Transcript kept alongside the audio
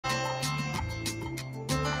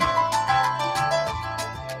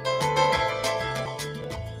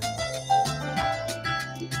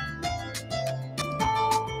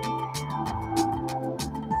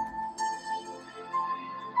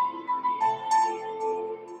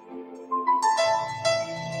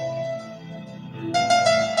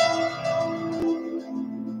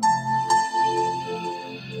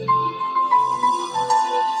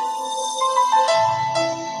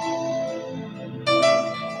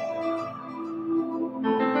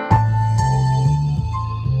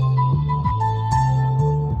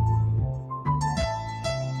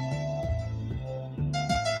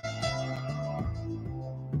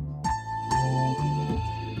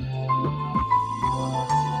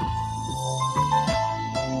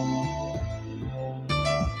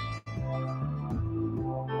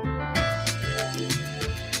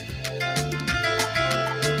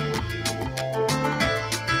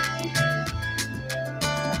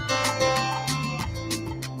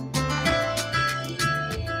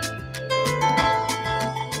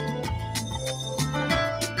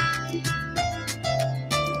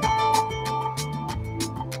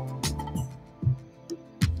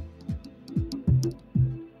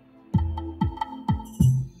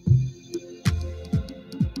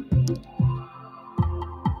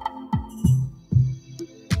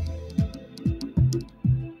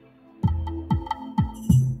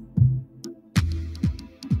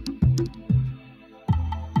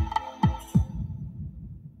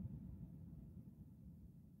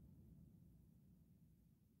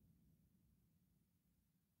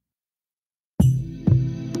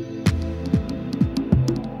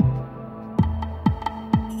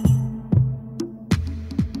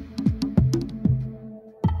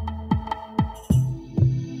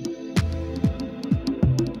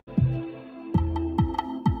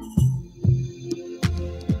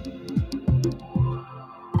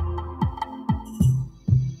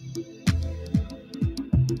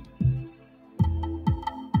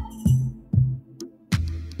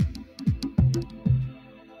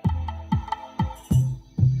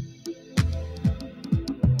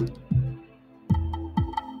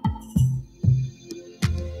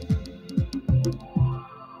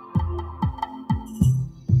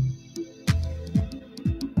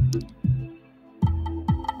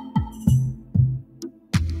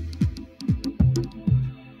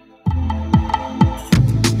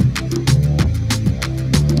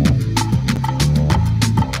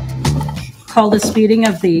Call this meeting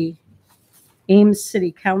of the Ames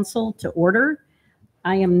City Council to order.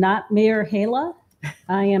 I am not Mayor Hala.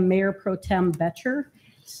 I am Mayor Pro Tem Betcher.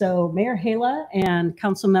 So Mayor Hala and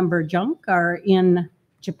Councilmember Junk are in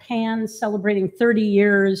Japan celebrating 30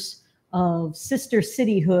 years of sister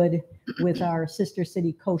cityhood with our sister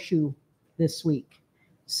city Koshu this week.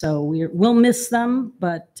 So we'll miss them,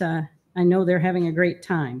 but I know they're having a great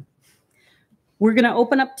time. We're going to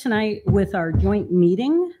open up tonight with our joint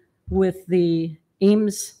meeting with the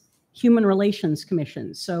Ames Human Relations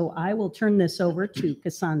Commission. So I will turn this over to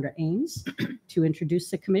Cassandra Ames to introduce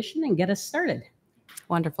the commission and get us started.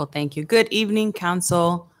 Wonderful. Thank you. Good evening,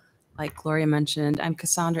 Council. Like Gloria mentioned, I'm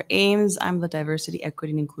Cassandra Ames. I'm the Diversity,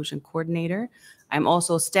 Equity, and Inclusion Coordinator. I'm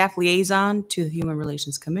also staff liaison to the Human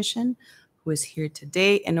Relations Commission, who is here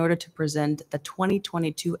today in order to present the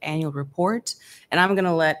 2022 annual report. And I'm going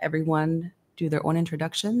to let everyone do their own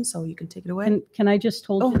introduction, so you can take it away. Can I just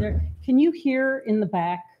hold you there? Can you hear in the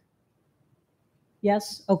back?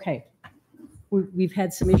 Yes? Okay. We've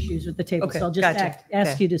had some issues with the table, Okay, so I'll just gotcha.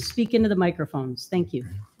 ask you to speak into the microphones. Thank you.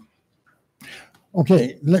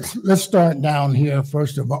 Okay, let's start down here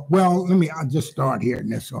first of all. Well, I'll just start here in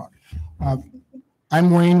this order.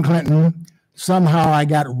 I'm Wayne Clinton. Somehow I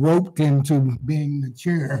got roped into being the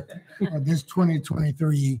chair of this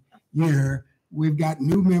 2023 year. We've got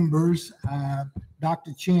new members.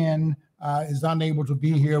 Dr. Chen is unable to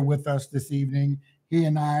be here with us this evening. He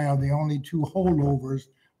and I are the only two holdovers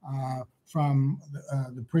from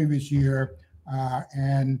the previous year.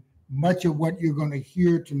 And much of what you're going to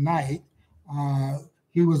hear tonight,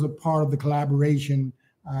 he was a part of the collaboration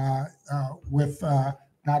with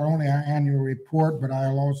not only our annual report, but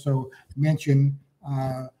I'll also mention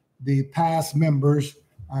the past members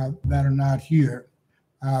that are not here.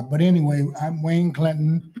 But anyway, I'm Wayne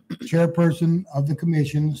Clinton, chairperson of the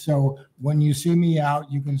commission. So when you see me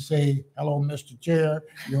out, you can say, hello, Mr. Chair,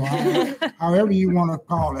 however you want to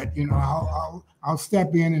call it, I'll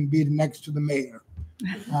step in and be next to the mayor.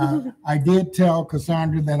 I did tell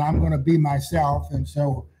Cassandra that I'm going to be myself. And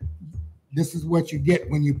so this is what you get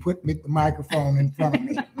when you put the microphone in front of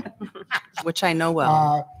me. Which I know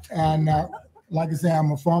well. Like I say,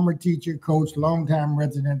 I'm a former teacher, coach, longtime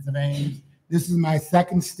resident of Ames. This is my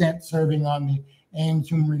second stint serving on the Ames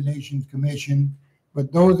Human Relations Commission.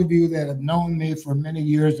 But those of you that have known me for many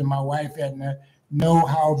years, and my wife Edna, know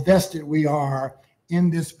how vested we are in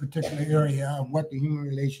this particular area of what the Human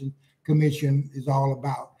Relations Commission is all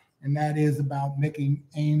about. And that is about making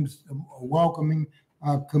Ames a welcoming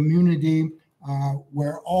community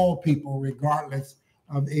where all people, regardless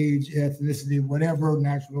of age, ethnicity, whatever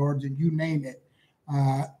national origin, you name it,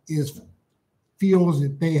 feels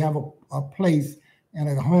that they have a place and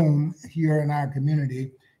a home here in our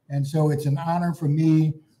community. And so it's an honor for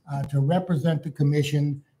me to represent the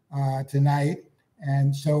commission tonight.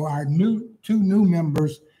 And so our two new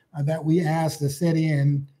members that we asked to sit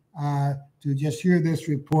in to just hear this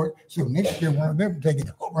report. So next year, one of them take it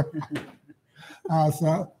over.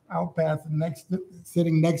 So I'll pass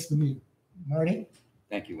sitting next to me. Marty?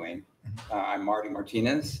 Thank you, Wayne. I'm Marty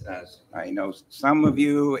Martinez. As I know some of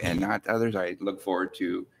you and not others, I look forward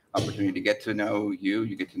to opportunity to get to know you.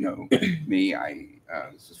 You get to know me.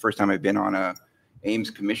 This is the first time I've been on a Ames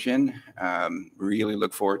commission. Really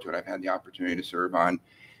look forward to it. I've had the opportunity to serve on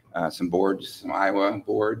some boards, some Iowa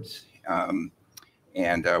boards,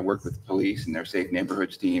 and work with the police and their safe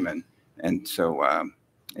neighborhoods team. And so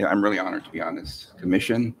yeah, I'm really honored to be on this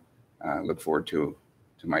commission. Look forward to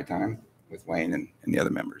my time with Wayne and the other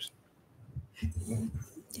members.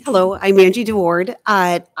 Hello, I'm Angie DeWard.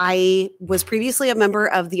 I was previously a member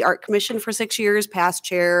of the Art Commission for 6 years, past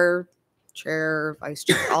chair, vice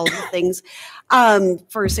chair, all of the things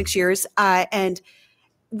for 6 years. And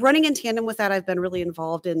running in tandem with that, I've been really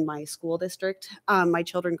involved in my school district. My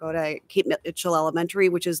children go to Cape Mitchell Elementary,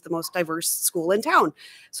 which is the most diverse school in town.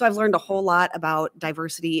 So I've learned a whole lot about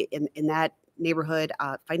diversity in that neighborhood,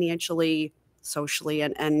 financially, socially,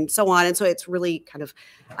 and so on. And so it's really kind of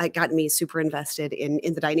gotten me super invested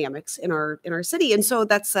in the dynamics in our city. And so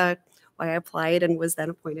that's why I applied and was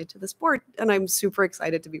then appointed to this board. And I'm super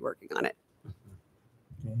excited to be working on it.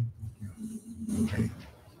 Okay.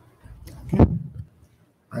 All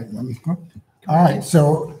right, let me go. All right,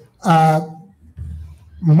 so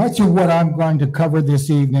much of what I'm going to cover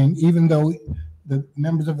this evening, even though the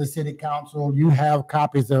members of the City Council, you have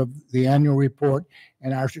copies of the annual report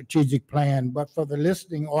and our strategic plan, but for the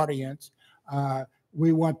listening audience,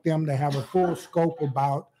 we want them to have a full scope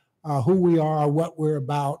about who we are, what we're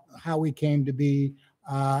about, how we came to be,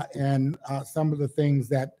 and some of the things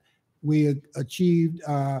that we achieved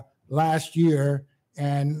last year,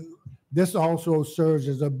 and this also serves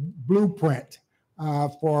as a blueprint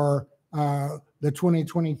for the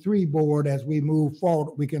 2023 board as we move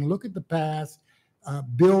forward. We can look at the past,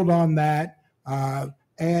 build on that,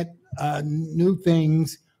 add new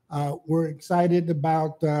things. We're excited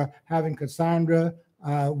about having Cassandra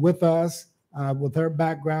with us with her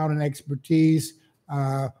background and expertise,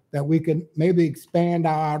 that we can maybe expand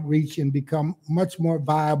our outreach and become much more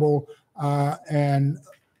viable and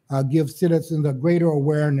give citizens a greater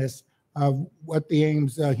awareness of what the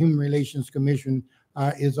Ames Human Relations Commission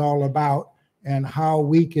is all about, and how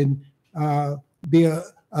we can be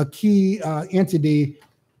a key entity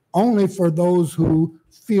only for those who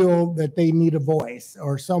feel that they need a voice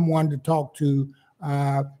or someone to talk to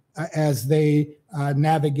as they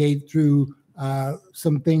navigate through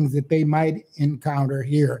some things that they might encounter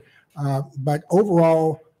here. But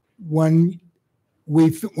overall, when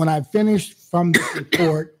I finished from this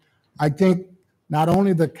report, I think not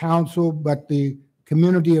only the council, but the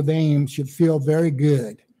community of Ames should feel very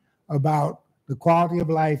good about the quality of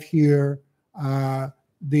life here,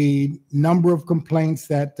 the number of complaints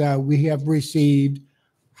that we have received,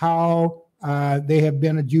 how they have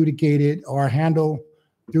been adjudicated or handled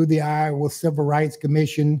through the Iowa Civil Rights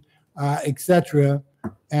Commission, etc.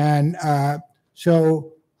 And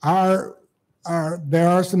so there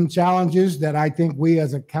are some challenges that I think we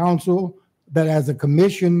as a council, that as a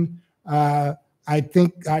commission, I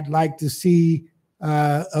think I'd like to see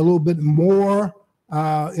a little bit more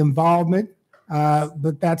involvement,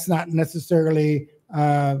 but that's not necessarily,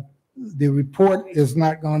 the report is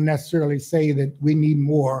not going to necessarily say that we need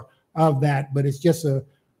more of that, but it's just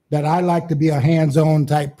that I like to be a hands-on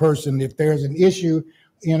type person. If there's an issue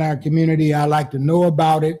in our community, I like to know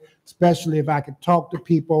about it, especially if I can talk to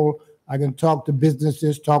people, I can talk to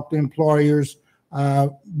businesses, talk to employers,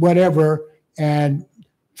 whatever, and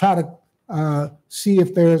try to see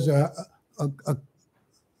if there's a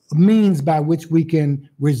means by which we can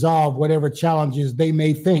resolve whatever challenges they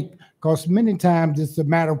may think, because many times it's a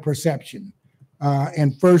matter of perception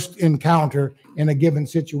and first encounter in a given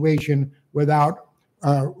situation without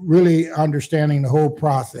really understanding the whole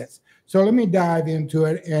process. So let me dive into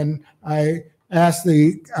it, and I ask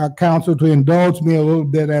the council to indulge me a little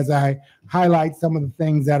bit as I highlight some of the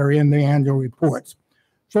things that are in the annual reports.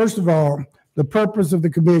 First of all, the purpose of the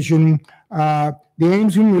commission, the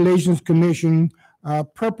Ames Human Relations Commission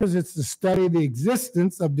purpose is to study the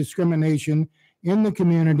existence of discrimination in the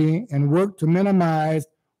community and work to minimize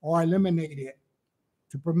or eliminate it,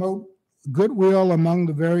 to promote goodwill among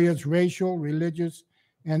the various racial, religious,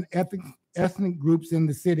 and ethnic groups in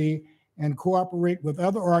the city, and cooperate with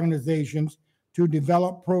other organizations to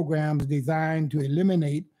develop programs designed to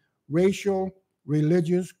eliminate racial,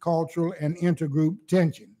 religious, cultural, and intergroup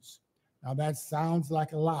tensions. Now that sounds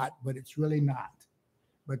like a lot, but it's really not.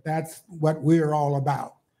 But that's what we're all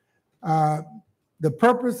about. The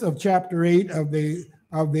purpose of Chapter 8 of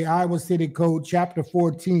the Iowa City Code, Chapter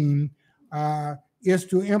 14, is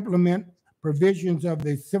to implement provisions of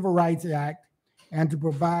the Civil Rights Act and to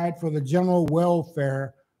provide for the general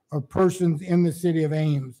welfare of persons in the city of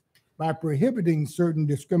Ames by prohibiting certain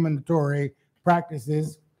discriminatory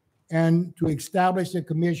practices, and to establish a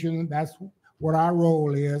commission, that's what our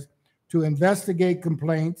role is, to investigate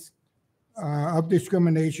complaints of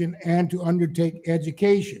discrimination and to undertake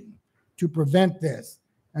education to prevent this.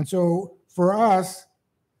 And so for us,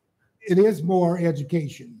 it is more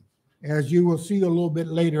education, as you will see a little bit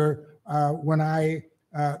later when I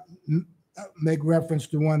make reference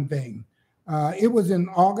to one thing. It was in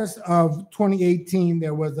August of 2018,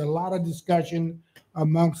 there was a lot of discussion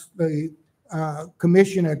amongst the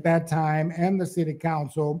commission at that time and the city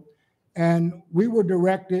council, and we were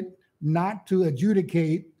directed not to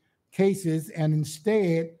adjudicate cases and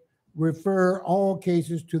instead refer all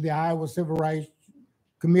cases to the Iowa Civil Rights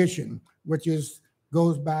Commission, which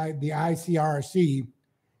goes by the ICRC.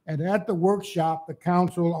 And at the workshop, the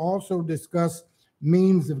council also discussed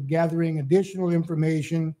means of gathering additional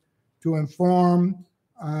information to inform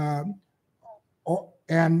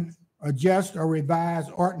and adjust or revise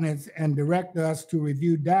ordinance and direct us to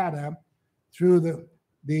review data through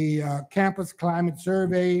the Campus Climate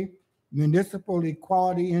Survey, Municipal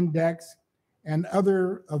Equality Index, and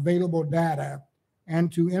other available data,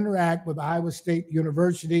 and to interact with Iowa State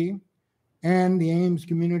University and the Ames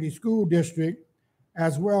Community School District,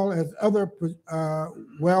 as well as other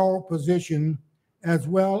well-positioned, as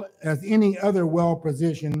well as any other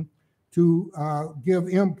well-positioned to give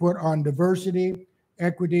input on diversity,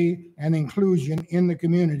 equity, and inclusion in the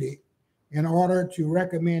community in order to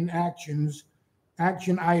recommend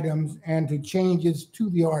action items and to changes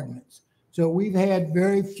to the ordinance. So we've had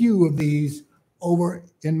very few of these over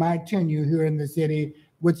in my tenure here in the city,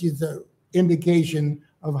 which is an indication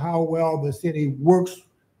of how well the city works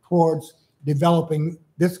towards developing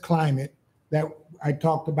this climate that I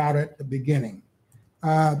talked about at the beginning.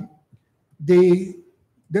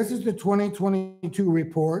 This is the 2022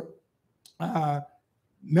 report.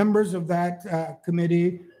 Members of that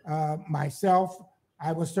committee, myself,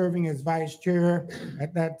 I was serving as vice chair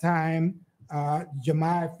at that time.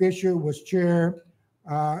 Jemiah Fisher was chair,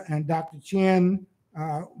 and Dr. Chen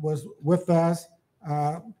was with us.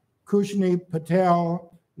 Kushni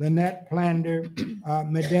Patel, Lynette Plander,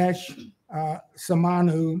 Madesh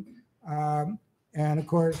Samanu, and of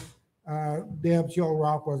course, Deb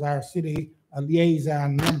Chilrock was our city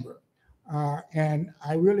liaison member. And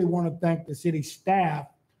I really want to thank the city staff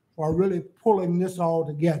for really pulling this all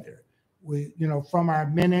together. We, from our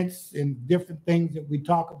minutes and different things that we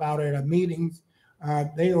talk about at our meetings,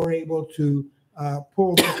 they were able to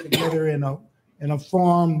pull this together in a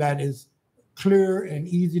form that is clear and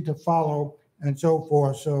easy to follow and so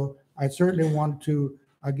forth. So I certainly want to,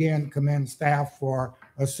 again, commend staff for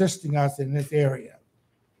assisting us in this area.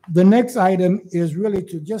 The next item is really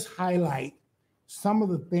to just highlight some of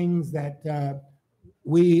the things that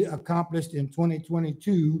we accomplished in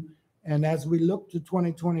 2022. And as we look to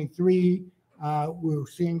 2023, we're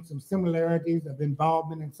seeing some similarities of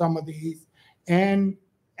involvement in some of these and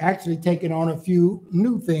actually taking on a few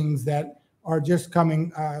new things that are just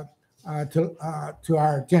coming to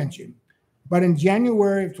our attention. But in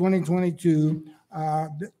January of 2022,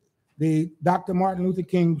 the Dr. Martin Luther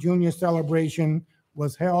King Jr. celebration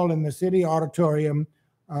was held in the city auditorium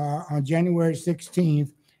on January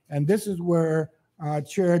 16th. And this is where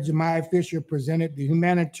Chair Jemiah Fisher presented the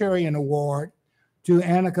Humanitarian Award to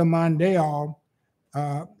Annika Mondale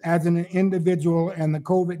as an individual and the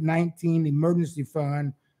COVID-19 Emergency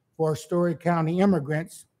Fund for Story County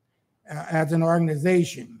immigrants as an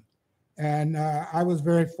organization. And I was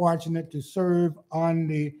very fortunate to serve on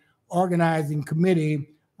the organizing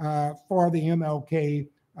committee for the MLK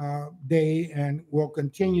Day, and will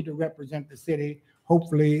continue to represent the city,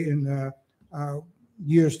 hopefully in the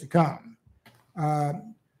years to come.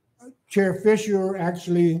 Chair Fisher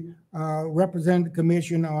actually represented the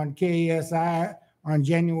commission on KASI on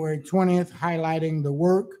January 20th, highlighting the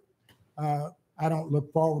work. I don't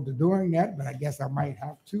look forward to doing that, but I guess I might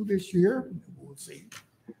have to this year. We'll see.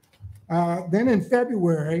 Then in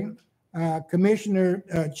February, Commissioner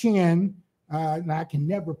Chen, and I can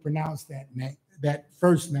never pronounce that name, that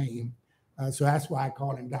first name, so that's why I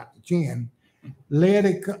call him Dr. Chen, led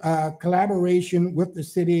a collaboration with the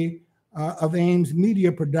city of Ames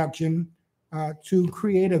media production to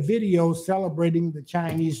create a video celebrating the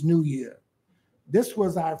Chinese New Year. This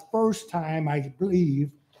was our first time, I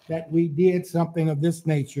believe, that we did something of this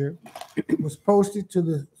nature. It was posted to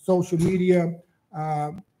the social media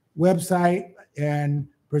website and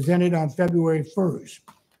presented on February 1st.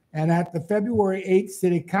 And at the February 8th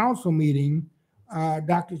City Council meeting,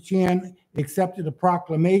 Dr. Chen accepted a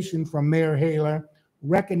proclamation from Mayor Haler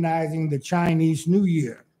recognizing the Chinese New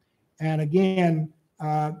Year. And again,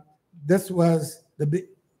 this was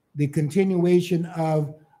the continuation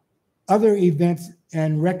of other events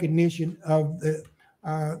and recognition of the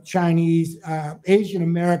Chinese, Asian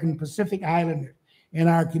American, Pacific Islander in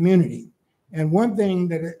our community. And one thing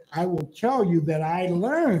that I will tell you that I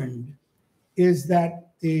learned is that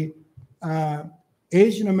the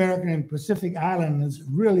Asian American and Pacific Islanders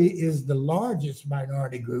really is the largest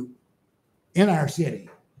minority group in our city.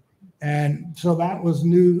 And so that was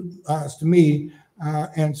new to me.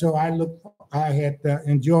 And so I had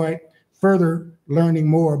enjoyed further learning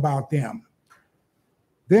more about them.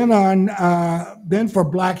 Then for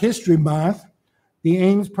Black History Month, the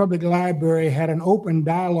Ames Public Library had an open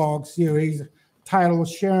dialogue series titled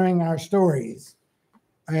Sharing Our Stories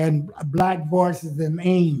and Black Voices in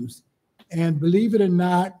Ames. And believe it or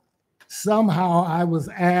not, somehow I was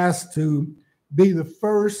asked to be the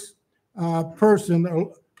first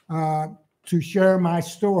person to share my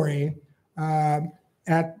story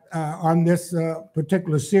on this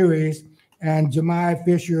particular series. And Jemiah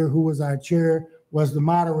Fisher, who was our chair, was the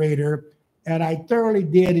moderator. And I thoroughly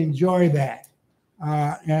did enjoy that.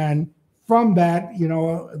 And from that,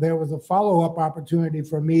 there was a follow-up opportunity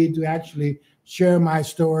for me to actually share my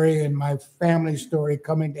story and my family story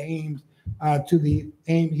coming to Ames, to the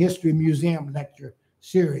Ames History Museum lecture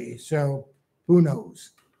series. So who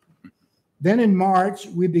knows? Then in March,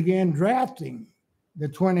 we began drafting the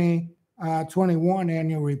 2021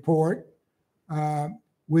 annual report.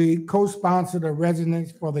 We co-sponsored a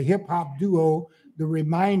residence for the hip hop duo, The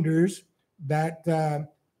Reminders, that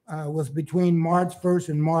was between March 1st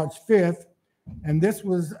and March 5th. And this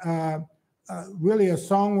was really a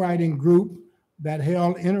songwriting group that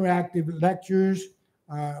held interactive lectures,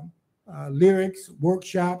 lyrics,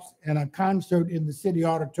 workshops, and a concert in the city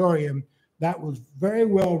auditorium that was very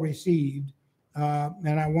well received.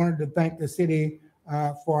 And I wanted to thank the city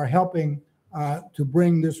for helping to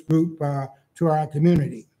bring this group to our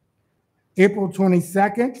community. April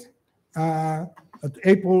 22nd,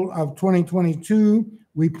 April of 2022,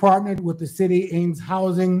 we partnered with the city Ames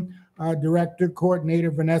Housing Director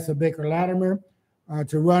Coordinator Vanessa Baker Latimer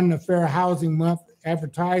to run the Fair Housing Month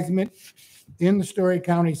advertisement in the Story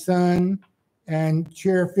County Sun, and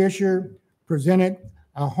Chair Fisher presented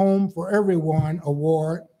a Home for Everyone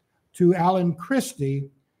award to Alan Christie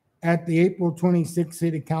at the April 26th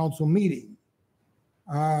City Council meeting.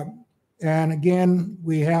 And again,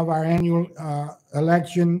 we have our annual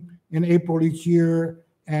election in April each year,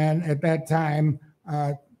 and at that time,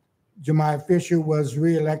 Jemiah Fisher was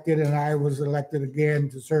reelected and I was elected again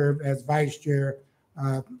to serve as vice chair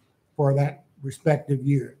for that respective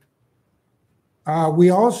year.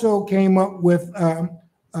 We also came up with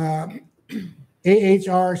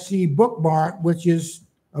AHRC bookmark, which is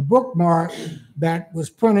a bookmark that was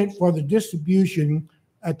printed for the distribution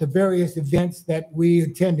at the various events that we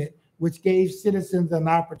attended, which gave citizens an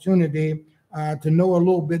opportunity to know a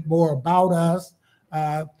little bit more about us,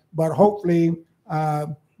 but hopefully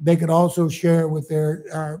they could also share with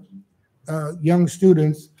their young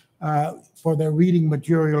students for their reading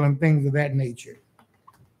material and things of that nature.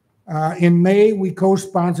 In May, we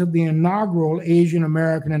co-sponsored the inaugural Asian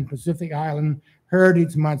American and Pacific Island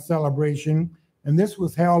Heritage Month celebration, and this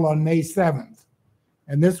was held on May 7th.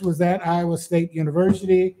 And this was at Iowa State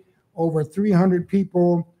University. Over 300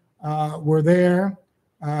 people were there,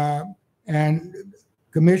 and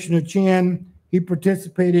Commissioner Chin, he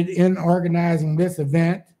participated in organizing this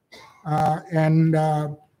event, and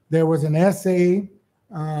there was an essay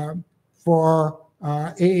for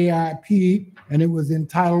AAIP, and it was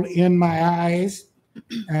entitled In My Eyes,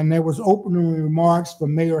 and there was opening remarks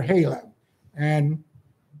from Mayor Hala. And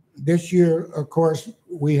this year, of course,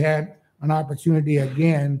 we had an opportunity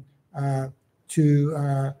again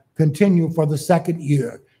to continue for the second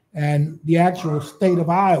year. And the actual state of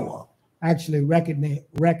Iowa actually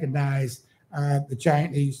recognized the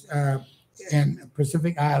Chinese and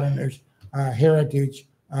Pacific Islanders heritage,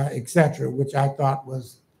 etc., which I thought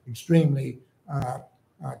was extremely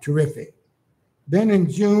terrific. Then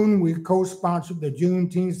in June, we co-sponsored the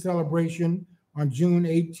Juneteenth celebration on June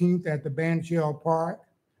 18th at the Banshell Park.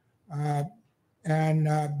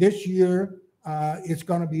 And this year, it's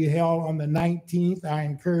going to be held on the 19th. I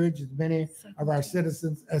encourage as many of our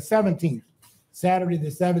citizens, 17th, Saturday the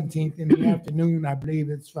 17th in the afternoon. I believe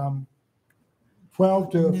it's from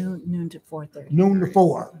 12 to noon to 4:30. Noon to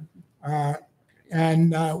 4.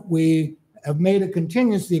 And we have made a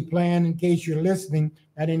contingency plan in case you're listening,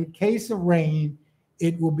 that in case of rain,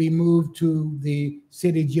 it will be moved to the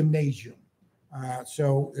city gymnasium.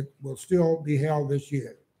 So it will still be held this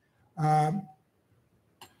year.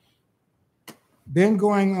 Then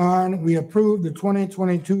going on, we approved the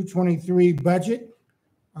 2022-23 budget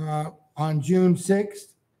on June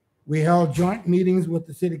 6th. We held joint meetings with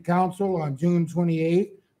the City Council on June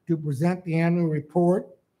 28th to present the annual report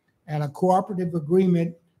and a cooperative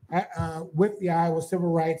agreement with the Iowa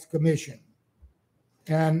Civil Rights Commission.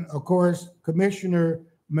 And of course, Commissioner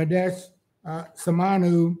Medes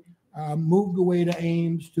Samanu moved away to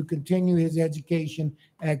Ames to continue his education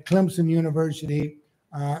at Clemson University.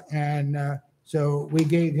 So we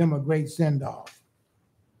gave him a great send-off.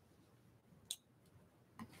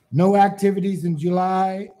 No activities in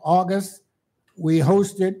July. August, we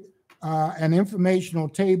hosted an informational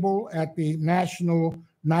table at the National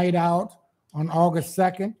Night Out on August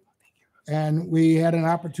 2nd. And we had an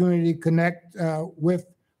opportunity to connect with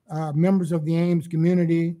members of the Ames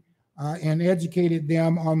community and educated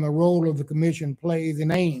them on the role of the commission plays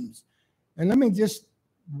in Ames. And let me just,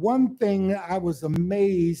 one thing, I was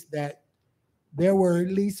amazed that there were at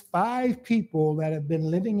least 5 people that have been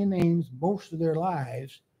living in Ames most of their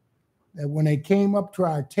lives, that when they came up to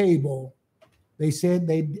our table, they said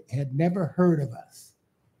they had never heard of us.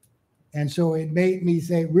 And so it made me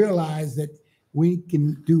realize that we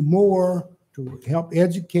can do more to help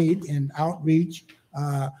educate and outreach.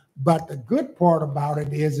 But the good part about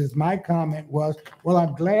it is, as my comment was, well,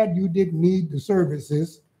 I'm glad you didn't need the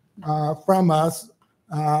services from us.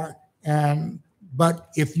 But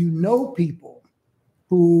if you know people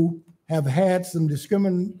who have had some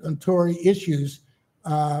discriminatory issues,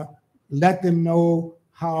 let them know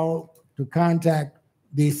how to contact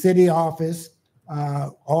the city office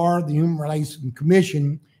or the Human Relations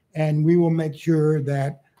Commission, and we will make sure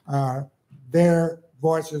that their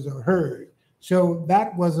voices are heard. So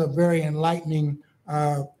that was a very enlightening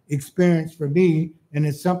experience for me, and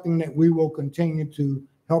it's something that we will continue to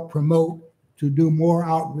help promote, to do more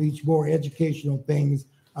outreach, more educational things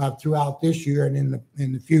throughout this year and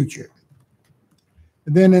in the future.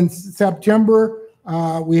 And then in September,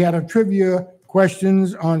 we had a trivia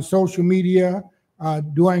questions on social media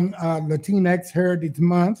during Latinx Heritage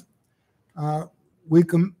Month. We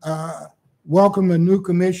welcomed a new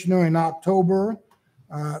commissioner in October,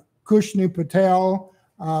 Kushni Patel,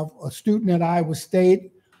 a student at Iowa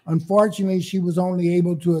State. Unfortunately, she was only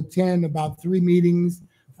able to attend about 3 meetings,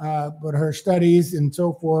 but her studies and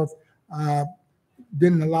so forth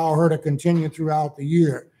didn't allow her to continue throughout the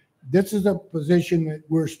year. This is a position that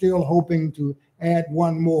we're still hoping to add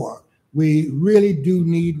 1 more. We really do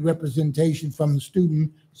need representation from the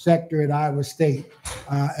student sector at Iowa State,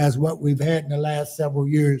 as what we've had in the last several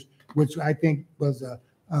years, which I think was a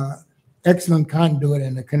excellent conduit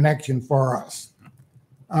and a connection for us.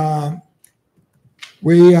 Then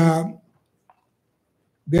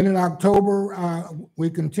in October, we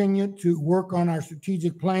continued to work on our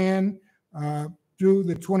strategic plan through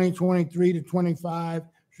the 2023 to 25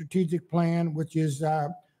 strategic plan, which is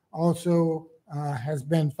also has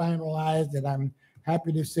been finalized, and I'm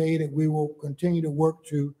happy to say that we will continue to work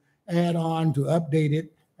to add on, to update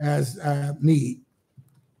it as need.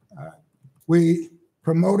 We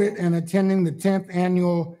promoted and attending the 10th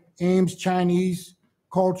annual Ames Chinese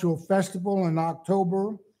Cultural Festival in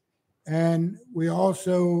October, and we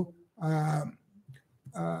also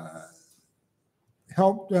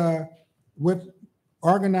helped with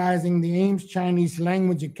organizing the Ames Chinese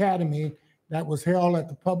Language Academy that was held at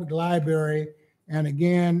the public library. And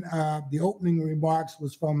again, the opening remarks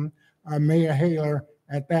was from Mayor Haler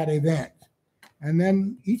at that event. And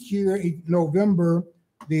then each year, in November,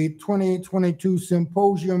 the 2022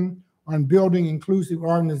 Symposium on Building Inclusive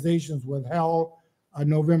Organizations was held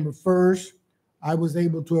November 1st. I was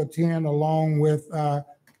able to attend along with a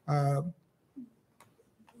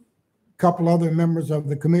couple other members of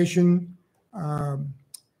the commission.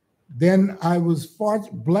 Then I was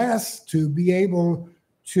blessed to be able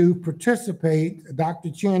to participate,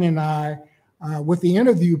 Dr. Chen and I, with the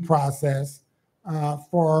interview process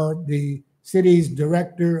for the city's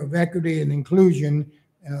Director of Equity and Inclusion,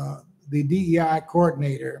 the DEI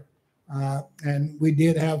coordinator. And we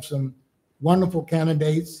did have some wonderful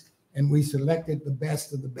candidates, and we selected the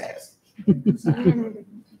best of the best.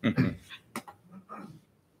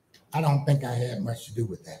 I don't think I had much to do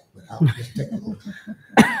with that, but I'll just take a look.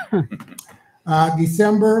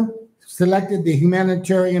 December selected the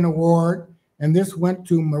Humanitarian Award, and this went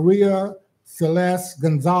to Maria Celeste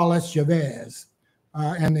Gonzalez Chavez.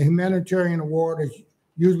 And the Humanitarian Award is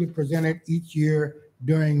usually presented each year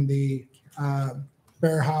during the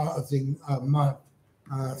Fair Housing Month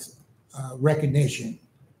recognition.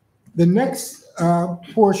 The next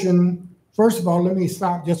portion, first of all, let me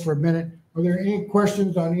stop just for a minute. Are there any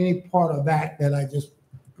questions on any part of that I just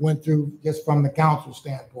went through just from the council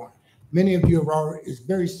standpoint? Many of you have already, it's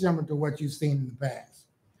very similar to what you've seen in the past.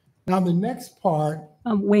 Now, the next part.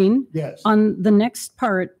 Wayne? Yes. On the next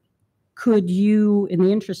part, could you, in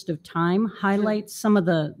the interest of time, highlight some of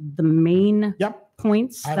the main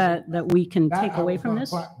points that we can take away from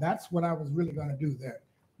this? That's what I was really going to do there.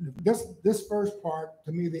 This first part,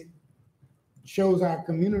 to me, that shows our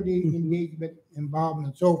community engagement, involvement,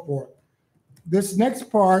 and so forth. This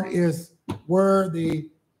next part is where the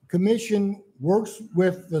commission works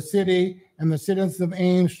with the city and the citizens of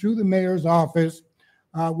Ames through the mayor's office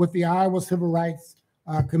with the Iowa Civil Rights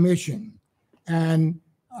Commission. And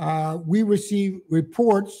we receive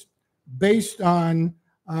reports based on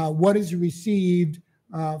what is received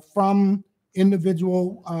from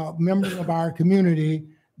individual members of our community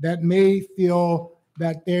that may feel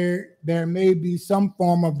that there may be some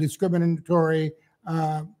form of discriminatory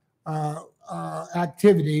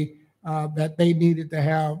activity that they needed to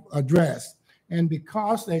have addressed. And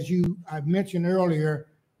because, as I've mentioned earlier,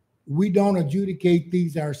 we don't adjudicate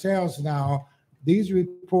these ourselves now, these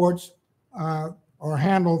reports are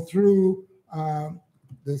handled through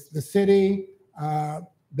the city.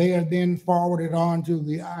 They are then forwarded on to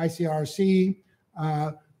the ICRC.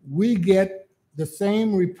 We get the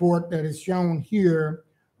same report that is shown here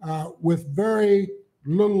with very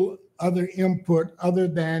little other input other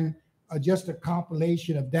than just a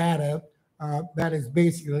compilation of data that is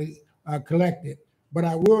basically collected. But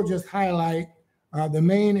I will just highlight the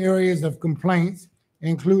main areas of complaints,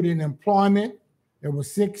 including employment. There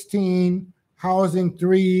was 16, housing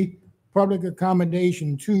 3, public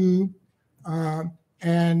accommodation 2,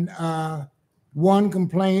 and 1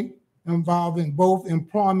 complaint involving both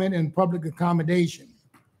employment and public accommodation.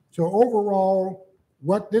 So overall,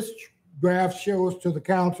 what this graph shows to the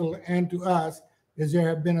council and to us is there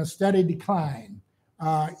have been a steady decline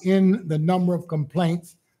in the number of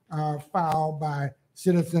complaints filed by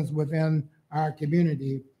citizens within our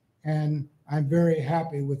community, and I'm very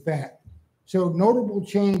happy with that. So notable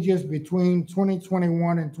changes between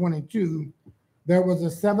 2021 and 22, there was a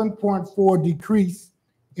 7.4 decrease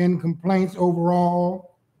in complaints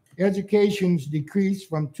overall. Education's decreased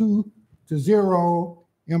from 2 to 0.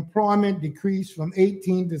 Employment decreased from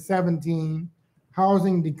 18 to 17.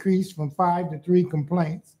 Housing decreased from 5 to 3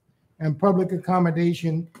 complaints. And public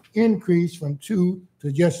accommodation increased from 2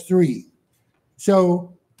 to just 3.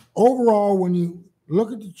 So overall, when you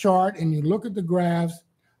look at the chart and you look at the graphs,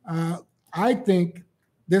 I think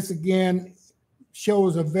this again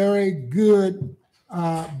shows a very good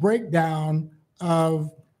breakdown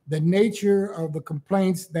of the nature of the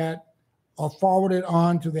complaints that are forwarded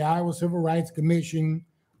on to the Iowa Civil Rights Commission,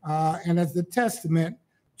 and as a testament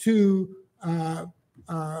to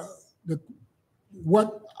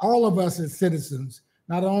what all of us as citizens,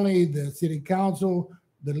 not only the city council,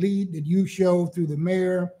 the lead that you show through the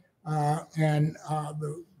mayor and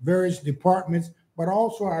the various departments, but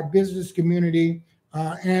also our business community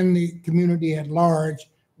and the community at large,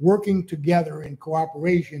 working together in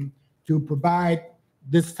cooperation to provide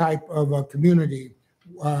this type of a community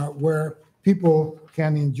where people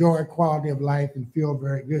can enjoy quality of life and feel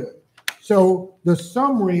very good. So the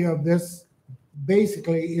summary of this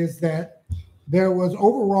basically is that there was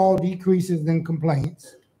overall decreases in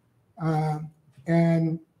complaints,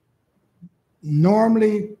 and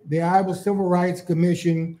normally the Iowa Civil Rights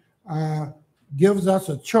Commission gives us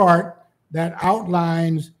a chart that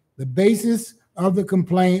outlines the basis of the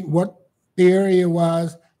complaint, what the area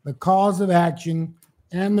was, the cause of action,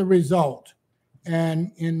 and the result.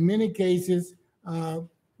 And in many cases,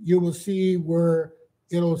 you will see where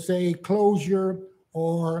it'll say closure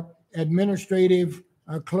or administrative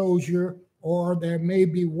closure, or there may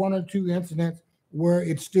be 1 or 2 incidents where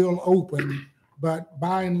it's still open. But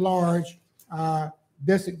by and large,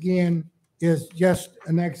 this again is just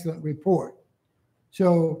an excellent report.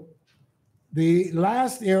 So the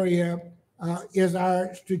last area is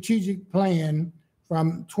our strategic plan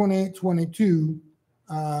from 2022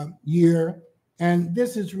 year. And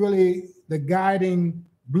this is really the guiding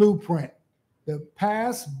blueprint. The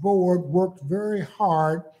past board worked very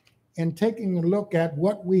hard in taking a look at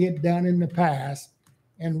what we had done in the past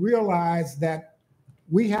and realized that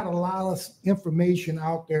we had a lot of information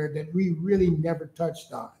out there that we really never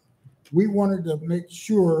touched on. We wanted to make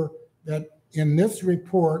sure that in this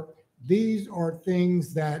report, these are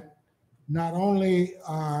things that not only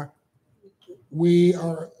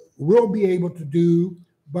will be able to do,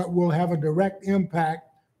 but will have a direct impact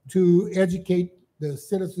to educate the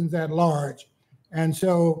citizens at large. And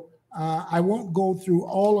so I won't go through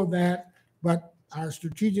all of that, but our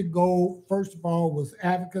strategic goal, first of all, was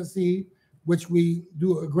advocacy, which we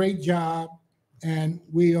do a great job, and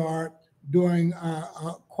we are doing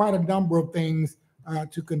quite a number of things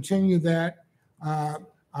to continue that.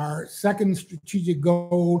 Our second strategic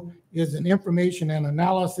goal is an information and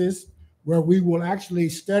analysis, where we will actually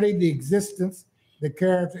study the existence, the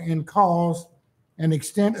character and cause and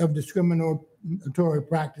extent of discriminatory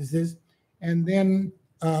practices, and then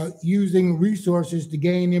using resources to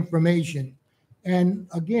gain information. And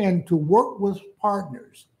again, to work with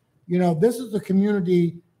partners. You know, this is a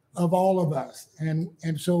community of all of us. And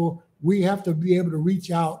so we have to be able to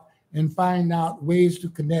reach out and find out ways to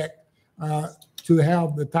connect to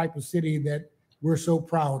have the type of city that we're so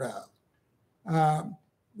proud of.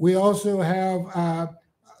 We also have,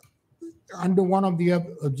 under one of the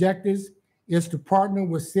objectives, is to partner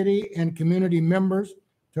with city and community members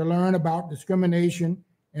to learn about discrimination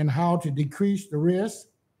and how to decrease the risk.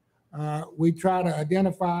 We try to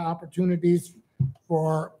identify opportunities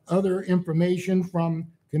for other information from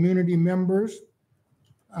community members.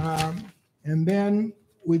 And then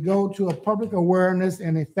we go to a public awareness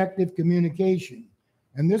and effective communication.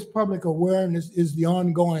 And this public awareness is the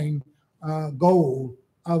ongoing goal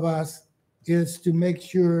of us, is to make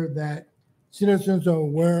sure that citizens are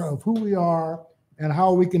aware of who we are and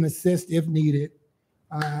how we can assist if needed,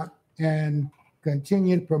 and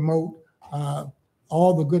continue to promote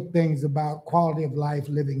all the good things about quality of life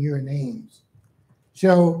living here in Ames.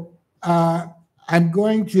 So I'm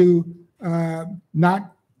going to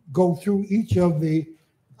not go through each of the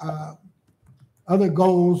other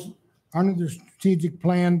goals under the strategic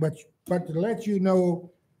plan, but to let you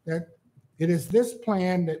know that it is this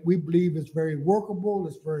plan that we believe is very workable,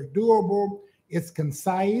 it's very doable, it's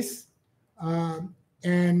concise,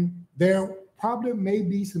 and there probably may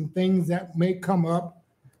be some things that may come up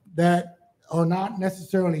that are not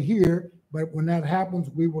necessarily here, but when that happens,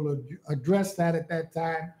 we will address that at that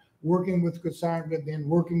time, working with Cassandra, then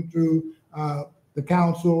working through the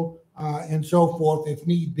council and so forth, if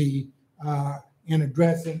need be, in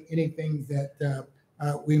addressing anything that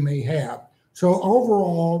we may have. So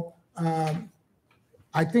overall,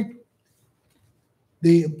 I think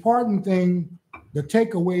the important thing, the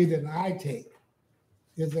takeaway that I take,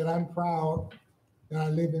 is that I'm proud that I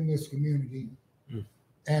live in this community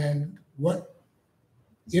and what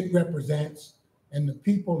it represents and the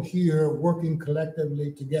people here working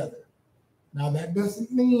collectively together. Now, that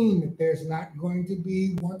doesn't mean that there's not going to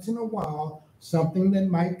be once in a while something that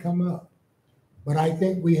might come up. But I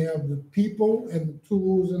think we have the people and the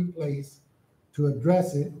tools in place to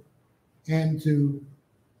address it and to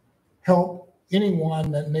help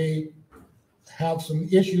anyone that may have some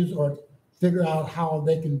issues or figure out how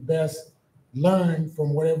they can best learn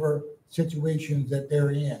from whatever situations that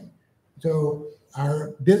they're in. So our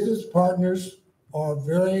business partners are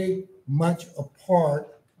very much a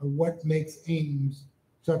part of what makes Ames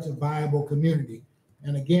such a viable community.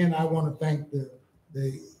 And again, I want to thank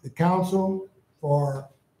the council for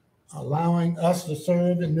allowing us to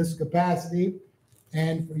serve in this capacity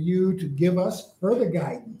and for you to give us further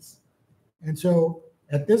guidance. And so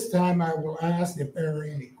at this time, I will ask if there are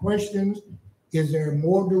any questions. Is there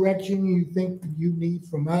more direction you think you need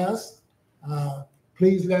from us?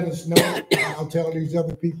 Please let us know. I'll tell these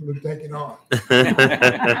other people to take it on.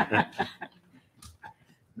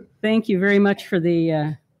 Thank you very much for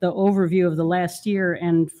the overview of the last year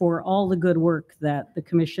and for all the good work that the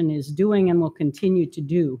commission is doing and will continue to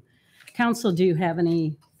do. Council, do you have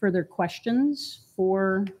any further questions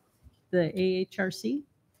for the AHRC?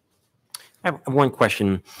 I have one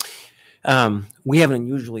question. We have an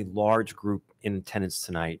unusually large group in attendance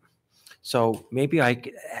tonight. So maybe I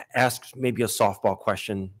could ask maybe a softball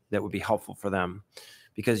question that would be helpful for them,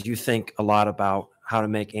 because you think a lot about how to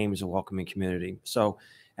make Ames a welcoming community. So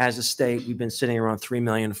as a state, we've been sitting around 3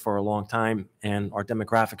 million for a long time, and our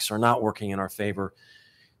demographics are not working in our favor.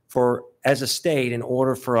 As a state, in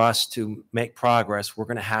order for us to make progress, we're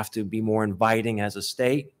going to have to be more inviting as a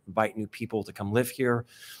state, invite new people to come live here,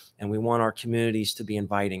 and we want our communities to be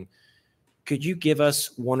inviting. Could you give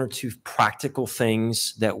us one or two practical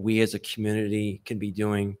things that we as a community can be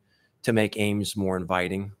doing to make Ames more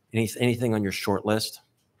inviting? Anything on your short list?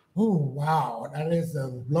 Oh, wow. That is a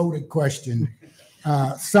loaded question.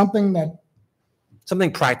 Something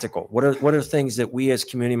practical. What are things that we as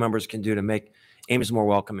community members can do to make Ames more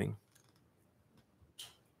welcoming?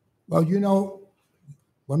 Well, you know,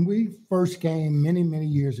 when we first came many, many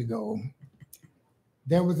years ago,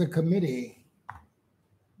 there was a committee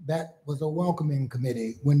that was a welcoming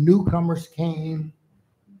committee. When newcomers came,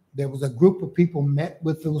 there was a group of people met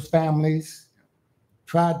with those families,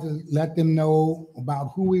 tried to let them know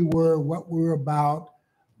about who we were, what we were about,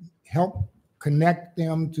 help connect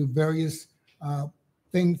them to various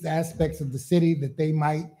things, aspects of the city that they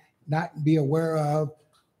might not be aware of,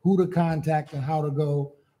 who to contact and how to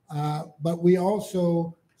go. But we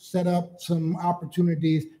also set up some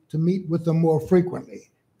opportunities to meet with them more frequently,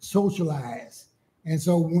 socialize. And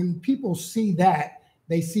so when people see that,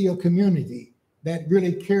 they see a community that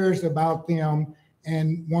really cares about them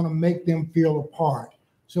and want to make them feel a part.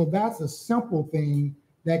 So that's a simple thing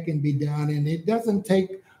that can be done. And it doesn't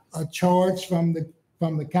take a charge from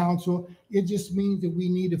the council. It just means that we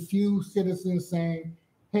need a few citizens saying,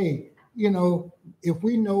 hey, you know, if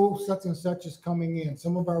we know such and such is coming in,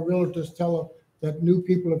 some of our realtors tell us that new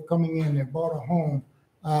people are coming in and bought a home.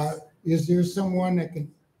 Is there someone that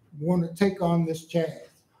can want to take on this charge?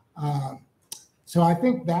 So I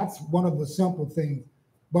think that's one of the simple things.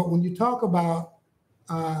 But when you talk about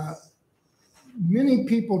many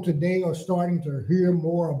people today are starting to hear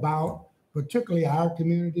more about, particularly our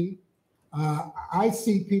community. I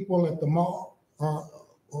see people at the mall or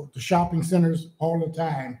the shopping centers all the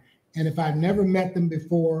time. And if I've never met them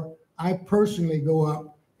before, I personally go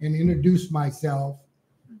up and introduce myself,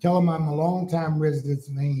 tell them I'm a longtime resident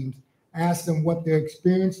of Ames, ask them what their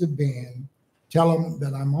experience has been, tell them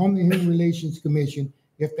that I'm on the Human Relations Commission.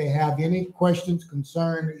 If they have any questions,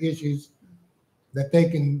 concerns, or issues, that they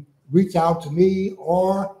can reach out to me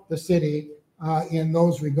or the city in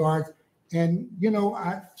those regards. And, you know,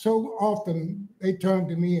 so often they turn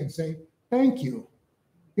to me and say, thank you.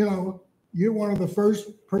 You know, you're one of the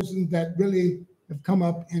first persons that really have come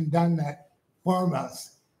up and done that for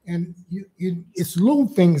us. And it's little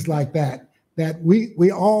things like that that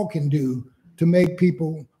we all can do to make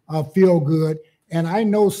people feel good. And I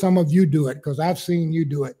know some of you do it because I've seen you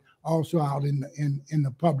do it also out in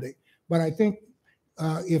the public. But I think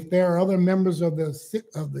if there are other members of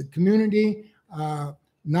the community,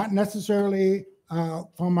 not necessarily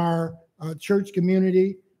from our church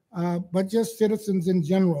community, but just citizens in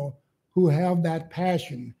general who have that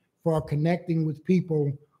passion for connecting with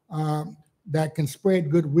people that can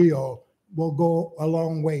spread goodwill, will go a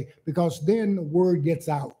long way, because then the word gets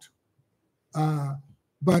out.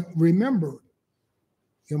 But remember,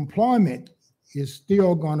 employment is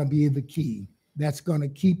still going to be the key. That's going to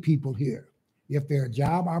keep people here. If there are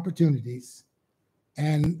job opportunities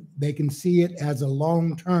and they can see it as a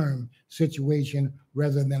long-term situation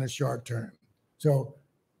rather than a short-term. So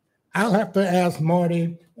I'll have to ask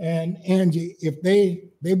Marty and Angie if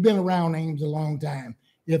they've been around Ames a long time,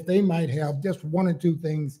 if they might have just one or two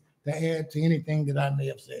things to add to anything that I may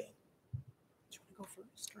have said.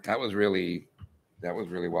 That was really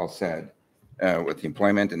well said with the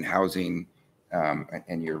employment and housing,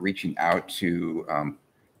 and you're reaching out to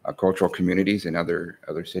cultural communities in other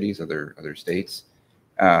cities, other states.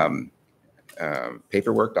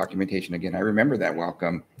 Paperwork, documentation. Again, I remember that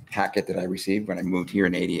welcome packet that I received when I moved here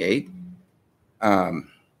in '88. And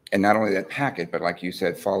not only that packet, but like you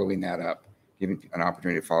said, following that up, giving an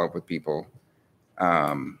opportunity to follow up with people.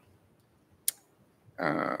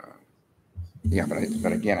 Yeah,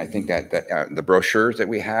 but again, I think that the brochures that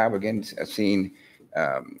we have, again, seeing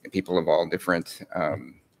people of all different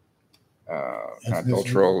kind of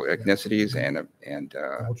cultural ethnicities and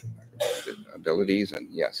abilities, and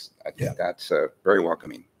yes, I think that's very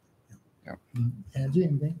welcoming. Yeah. Angie,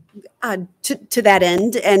 anything? To that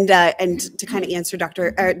end, and to kind of answer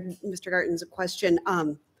Mr. Garton's question,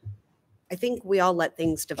 I think we all let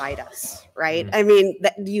things divide us, right? I mean,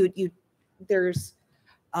 that there's,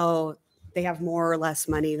 they have more or less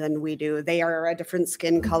money than we do. They are a different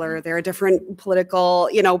skin color. They're a different political,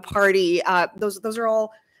 party. Those are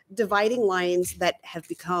all dividing lines that have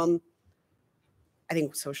become, I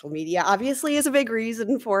think social media obviously is a big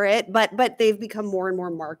reason for it, but they've become more and more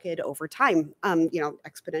marked over time,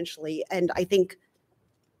 exponentially. And I think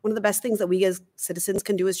one of the best things that we as citizens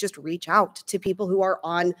can do is just reach out to people who are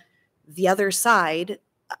on the other side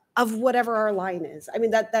of whatever our line is. I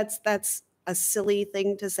mean, that's a silly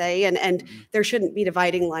thing to say, and there shouldn't be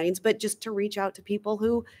dividing lines, but just to reach out to people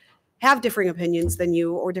who have differing opinions than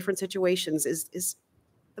you or different situations is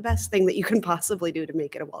the best thing that you can possibly do to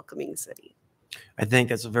make it a welcoming city. I think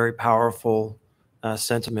that's a very powerful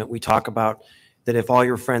sentiment. We talk about that if all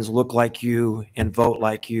your friends look like you and vote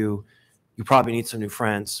like you, you probably need some new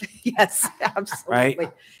friends. Yes, absolutely.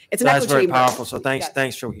 Right? It's so that's very chamber. powerful. So thanks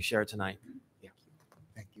Yes. for what you shared tonight.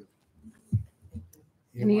 Thank you.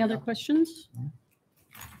 Any other questions?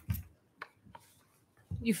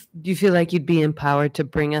 Do you feel like you'd be empowered to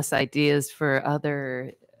bring us ideas for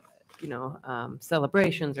other,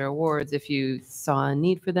 celebrations or awards if you saw a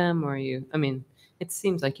need for them, or it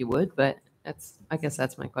seems like you would, but I guess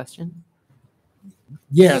that's my question.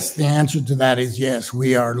 Yes, the answer to that is yes.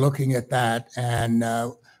 We are looking at that and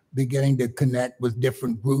beginning to connect with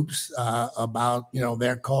different groups about,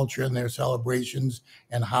 their culture and their celebrations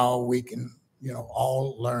and how we can,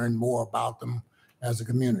 all learn more about them as a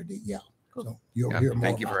community. Yeah. Cool. So you'll hear more.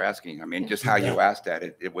 Thank you for asking. I mean, just how you asked that,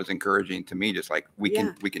 it was encouraging to me. Just like we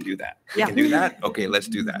can do that. We can do that. Okay, let's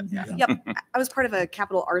do that. Yeah. Yep. I was part of a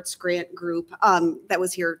capital arts grant group that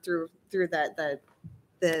was here through the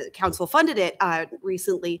council funded it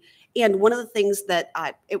recently. And one of the things that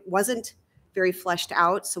it wasn't very fleshed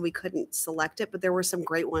out, so we couldn't select it, but there were some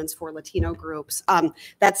great ones for Latino groups.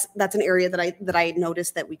 That's an area that I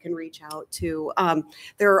noticed that we can reach out to.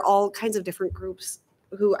 There are all kinds of different groups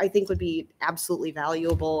who I think would be absolutely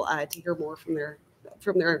valuable to hear more from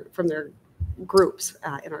their groups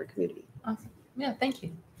in our community. Awesome. Yeah, thank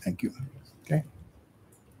you. Thank you. Okay.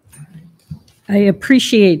 I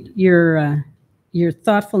appreciate your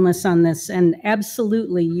thoughtfulness on this, and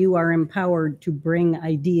absolutely you are empowered to bring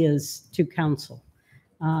ideas to council.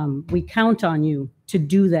 We count on you to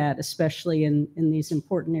do that, especially in these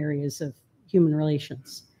important areas of human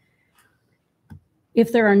relations.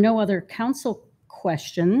 If there are no other council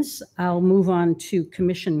questions, I'll move on to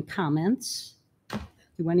commission comments.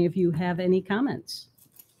 Do any of you have any comments?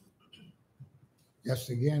 Yes,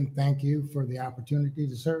 again, thank you for the opportunity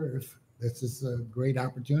to serve. This is a great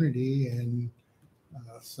opportunity and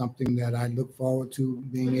something that I look forward to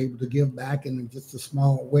being able to give back in just a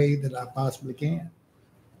small way that I possibly can.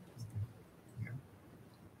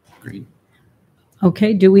 Agreed.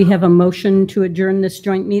 Okay, do we have a motion to adjourn this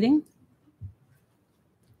joint meeting?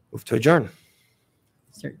 Move to adjourn.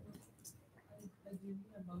 Sir.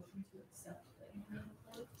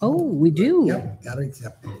 Oh, we do. Yep, gotta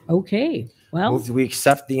accept it. Okay, well, Move that we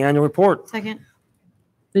accept the annual report. Second.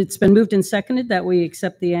 It's been moved and seconded that we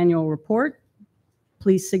accept the annual report.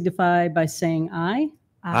 Please signify by saying aye.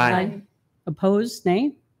 Aye. Opposed,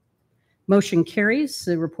 nay. Motion carries.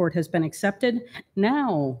 The report has been accepted.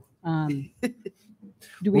 Now,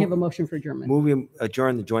 do we have a motion for adjournment? Moving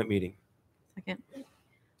adjourn the joint meeting. Second.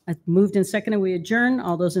 Moved and seconded, we adjourn.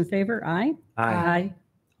 All those in favor, aye. Aye.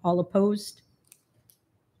 All opposed?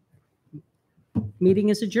 Meeting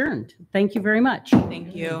is adjourned. Thank you very much.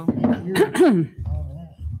 Thank you.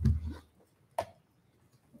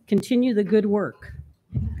 Continue the good work.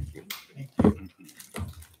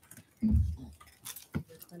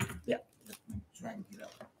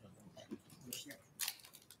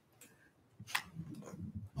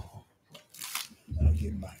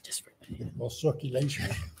 Just for more circulation.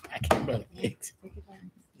 I can't really get.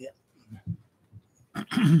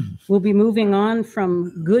 We'll be moving on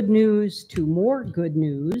from good news to more good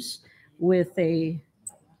news with a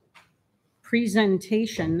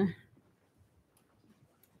presentation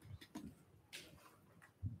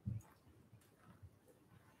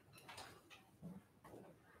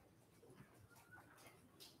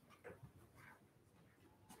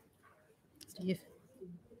Steve.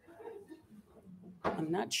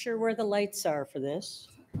 I'm not sure where the lights are for this.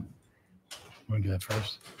 Want to do that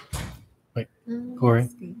first? Wait, Corey?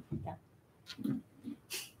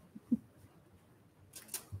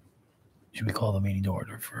 Should we call the meeting to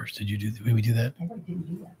order first? Did we do that?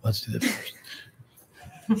 Let's do that first.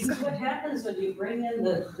 This is what happens when you bring in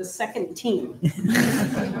the second team.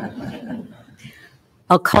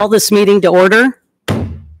 I'll call this meeting to order.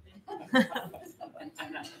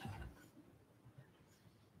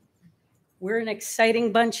 We're an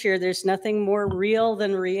exciting bunch here. There's nothing more real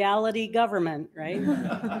than reality government, right?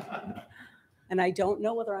 And I don't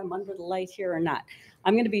know whether I'm under the light here or not.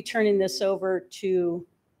 I'm going to be turning this over to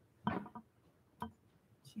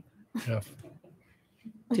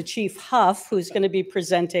Chief Huff, who's going to be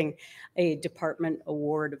presenting a Department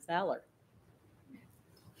Award of Valor.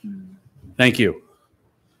 Thank you.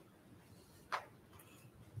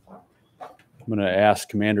 I'm going to ask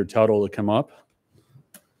Commander Tuttle to come up,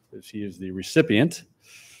 as he is the recipient.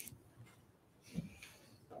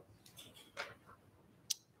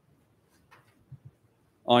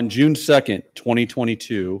 On June 2nd,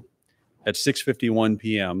 2022, at 6:51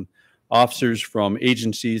 p.m., officers from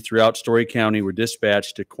agencies throughout Story County were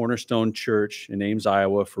dispatched to Cornerstone Church in Ames,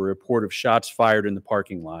 Iowa, for a report of shots fired in the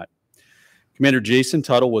parking lot. Commander Jason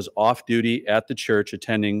Tuttle was off duty at the church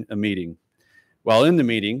attending a meeting. While in the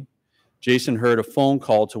meeting, Jason heard a phone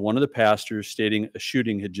call to one of the pastors stating a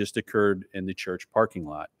shooting had just occurred in the church parking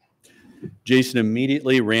lot. Jason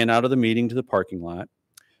immediately ran out of the meeting to the parking lot.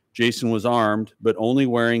 Jason was armed, but only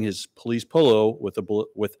wearing his police polo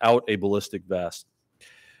without a ballistic vest.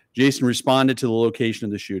 Jason responded to the location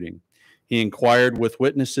of the shooting. He inquired with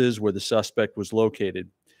witnesses where the suspect was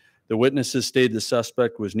located. The witnesses stated the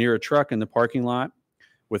suspect was near a truck in the parking lot.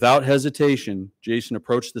 Without hesitation, Jason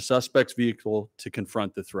approached the suspect's vehicle to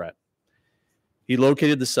confront the threat. He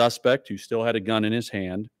located the suspect, who still had a gun in his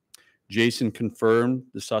hand. Jason confirmed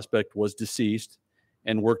the suspect was deceased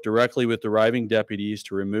and worked directly with arriving deputies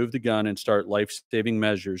to remove the gun and start life-saving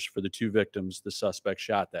measures for the two victims the suspect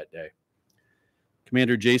shot that day.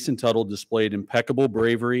 Commander Jason Tuttle displayed impeccable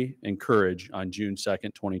bravery and courage on June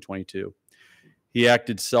 2nd, 2022. He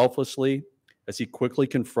acted selflessly as he quickly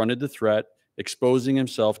confronted the threat, exposing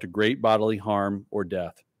himself to great bodily harm or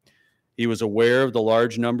death. He was aware of the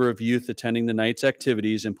large number of youth attending the night's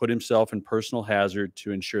activities and put himself in personal hazard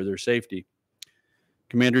to ensure their safety.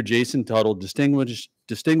 Commander Jason Tuttle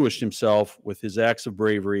distinguished himself with his acts of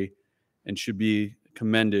bravery and should be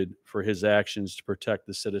commended for his actions to protect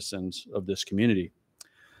the citizens of this community.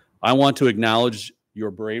 I want to acknowledge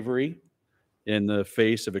your bravery in the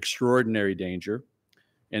face of extraordinary danger,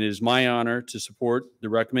 and it is my honor to support the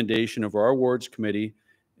recommendation of our awards committee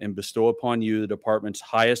and bestow upon you the department's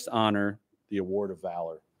highest honor, the Award of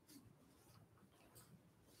Valor.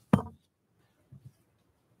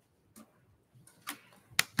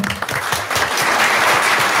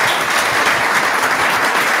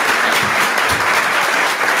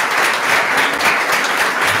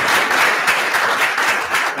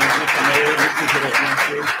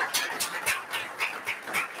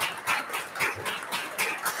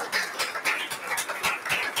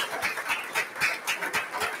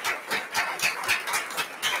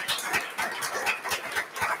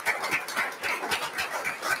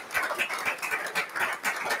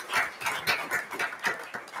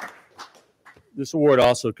 This award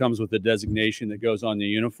also comes with a designation that goes on the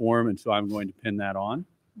uniform, and so I'm going to pin that on.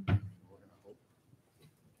 Did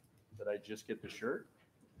I just get the shirt?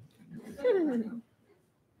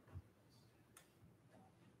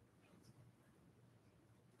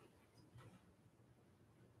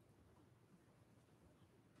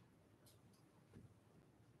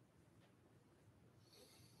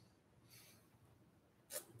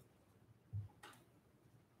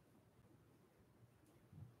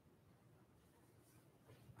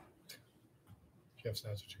 Jeff's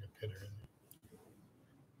not such a good hitter. Is he?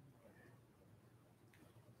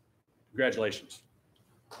 Congratulations.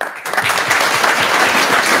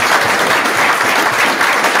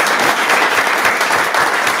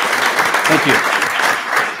 Thank you.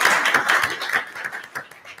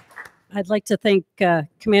 I'd like to thank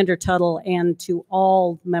Commander Tuttle and to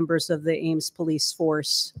all members of the Ames Police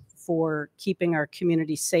Force for keeping our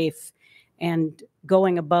community safe and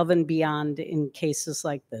going above and beyond in cases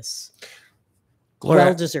like this. Gloria,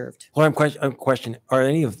 Well deserved. Gloria, question. Are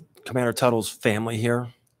any of Commander Tuttle's family here?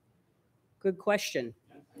 Good question.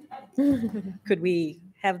 Could we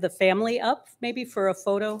have the family up maybe for a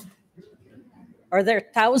photo? Are there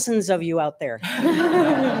thousands of you out there?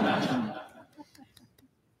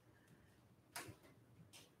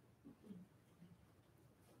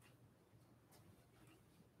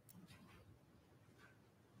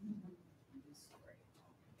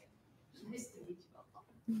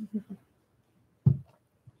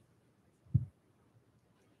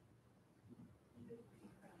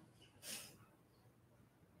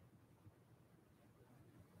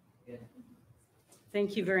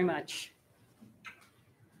 Thank you very much.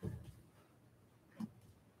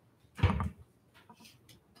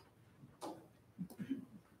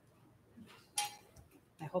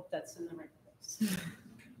 I hope that's in the right place.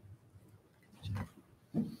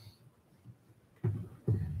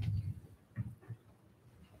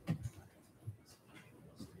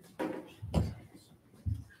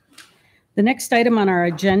 The next item on our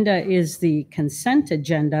agenda is the consent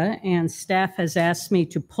agenda, and staff has asked me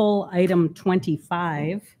to pull item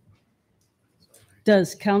 25.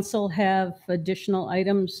 Does council have additional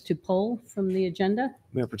items to pull from the agenda?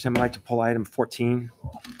 Mayor Pro Tem, I'd like to pull item 14.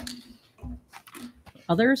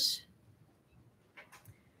 Others?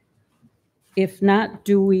 If not,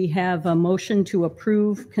 do we have a motion to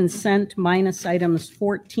approve consent minus items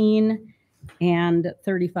 14 and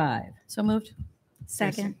 35? So moved.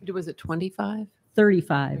 Second. Was it 25?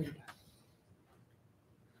 35.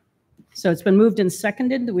 So it's been moved and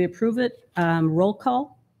seconded. Do we approve it? Roll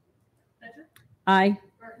call? Aye.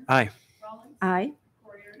 Aye. Aye.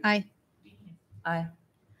 Aye.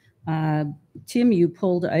 Aye. Tim, you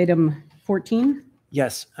pulled item 14?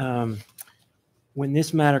 Yes. When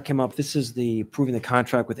this matter came up, this is the approving the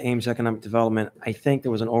contract with Ames Economic Development. I think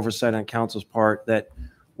there was an oversight on council's part that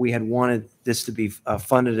we had wanted this to be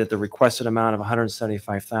funded at the requested amount of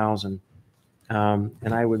 $175,000.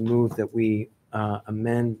 And I would move that we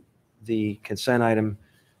amend the consent item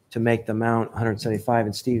to make the amount 175.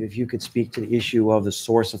 And Steve, if you could speak to the issue of the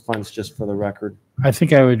source of funds, just for the record. I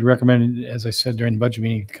think I would recommend, as I said during the budget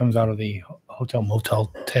meeting, it comes out of the hotel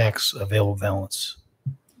motel tax available balance.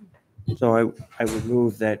 So I would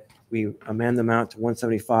move that we amend the amount to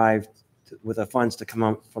 175 with the funds to come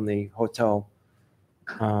up from the hotel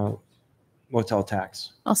motel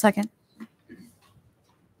tax. I'll second.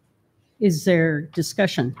 Is there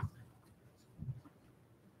discussion?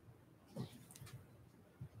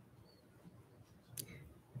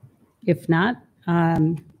 If not,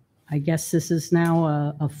 I guess this is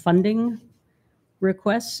now a funding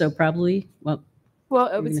request, so probably, well, Well,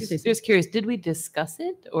 I You're was gonna say just curious, did we discuss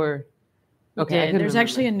it or? Okay, I Did. couldn't There's remember.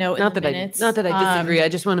 actually a note in Not the that minutes. not that I disagree. Um, I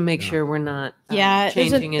just want to make sure we're not Yeah,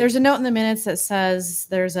 changing it. there's a note in the minutes that says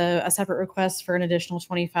there's a separate request for an additional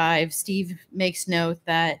 25. Steve makes note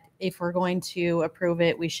that if we're going to approve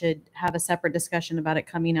it, we should have a separate discussion about it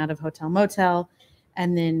coming out of hotel motel,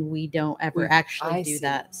 and then we don't ever actually I do see.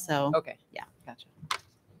 that. So Okay. Yeah. Gotcha.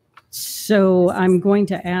 so I'm going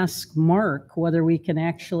to ask Mark whether we can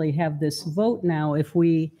actually have this vote now. If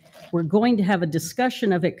we're going to have a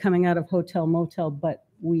discussion of it coming out of hotel motel, but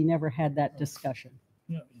we never had that discussion.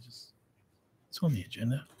 No, it's on the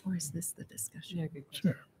agenda. or is this the discussion? Yeah, good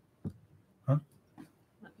question. Sure.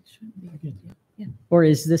 Or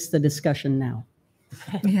is this the discussion now?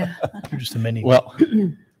 Yeah. You're just amending.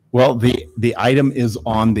 Well, the item is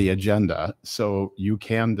on the agenda, so you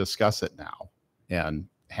can discuss it now and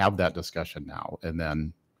have that discussion now and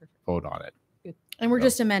then vote on it. And we're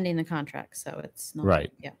just amending the contract, so it's not.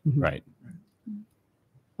 Right. Yeah. Right.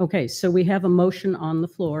 Okay, so we have a motion on the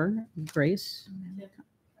floor. Grace? Am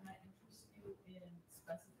I interested in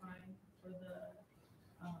specifying for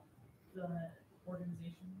the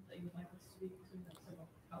organization that you would like us to be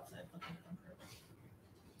outside of the contract?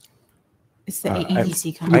 It's the I-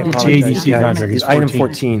 AEDC I contract. It's apologize. AEDC Yeah, contract. it's It's item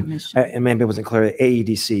 14. 14. And maybe it wasn't clear.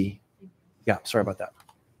 AEDC. Yeah, sorry about that.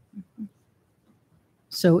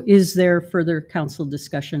 So is there further council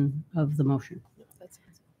discussion of the motion?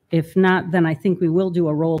 If not, then I think we will do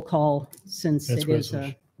a roll call since That's it is a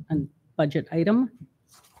resolution. budget item.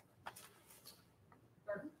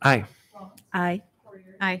 Aye. Aye.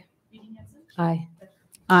 Aye. Aye.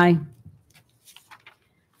 Aye.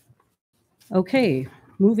 Okay,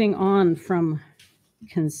 moving on from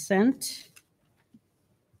consent.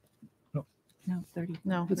 No, 30.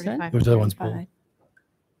 No, What's that? 35. There's other ones pulled.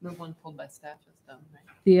 Move one pulled by staff is done, right?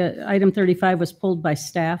 The item 35 was pulled by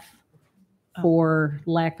staff for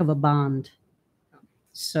lack of a bond.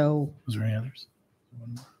 So Was there any others?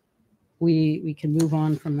 we can move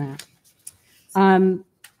on from that.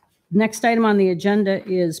 Next item on the agenda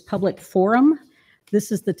is public forum. This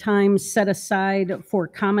is the time set aside for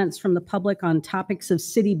comments from the public on topics of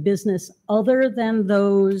city business other than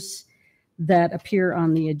those that appear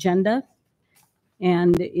on the agenda.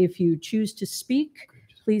 And if you choose to speak,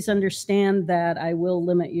 please understand that I will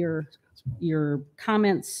limit your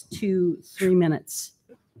comments to 3 minutes.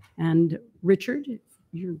 And Richard,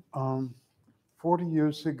 you're 40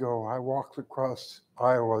 years ago, I walked across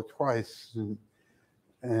Iowa twice,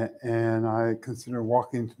 and I consider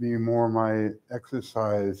walking to be more my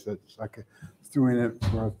exercise. It's like doing it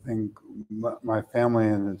for, I think, my family,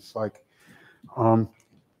 and it's like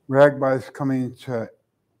Ragbai's coming to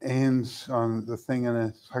Ames on the thing, and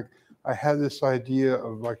it's like I had this idea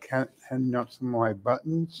of like handing out some of my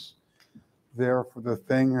buttons there for the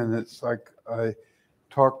thing, and it's like I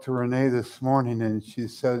talked to Renee this morning, and she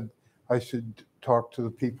said I should talk to the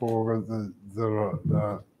people over the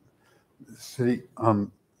city.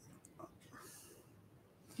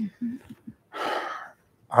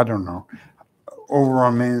 I don't know, over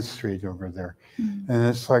on Main Street over there. And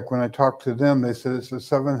it's like when I talked to them, they said it's a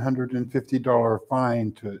 $750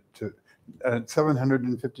 fine to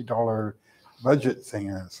 $750 budget thing.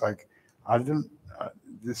 And it's like, I didn't,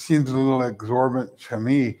 this seems a little exorbitant to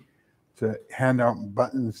me to hand out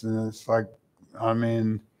buttons. And it's like, I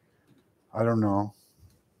mean, I don't know.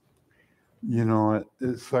 You know,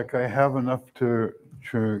 it's like I have enough to,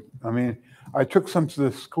 I mean, I took some to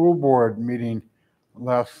the school board meeting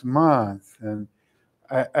last month, and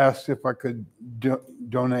I asked if I could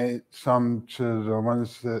donate some to the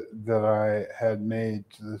ones that I had made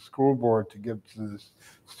to the school board to give to the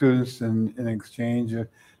students in exchange of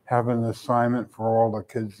having an assignment for all the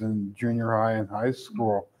kids in junior high and high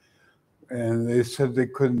school. And they said they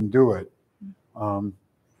couldn't do it.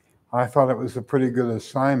 I thought it was a pretty good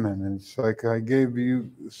assignment. And it's like I gave you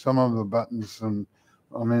some of the buttons, and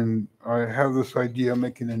I mean, I have this idea of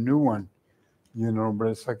making a new one, you know, but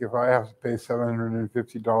it's like if I have to pay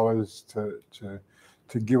 $750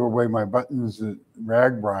 to give away my buttons at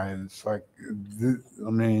Ragbri, it's like, I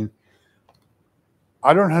mean,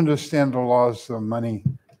 I don't understand the laws of money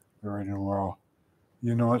very well.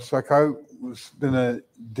 You know, it's like I spent a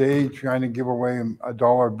day trying to give away a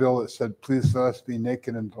dollar bill that said, "Please let us be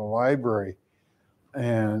naked," in the library.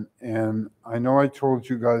 And I know I told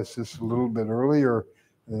you guys this a little bit earlier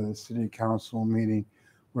at the city council meeting,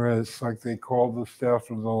 where it's like they called the staff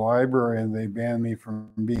of the library and they banned me from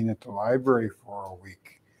being at the library for a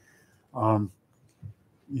week.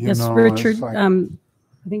 yes, Richard. I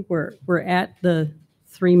think we're at the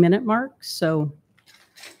 3 minute mark. So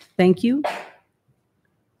thank you.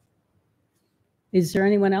 Is there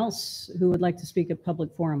anyone else who would like to speak at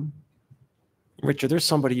public forum? Richard, there's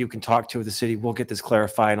somebody you can talk to at the city. We'll get this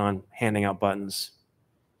clarified on handing out buttons.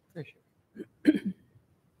 For sure.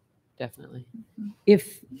 Definitely.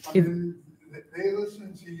 If they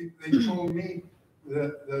listened to you, they told me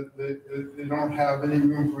that they don't have any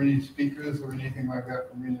room for any speakers or anything like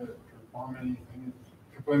that for me to perform anything,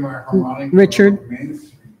 to play my harmonica. Richard,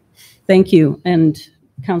 thank you. And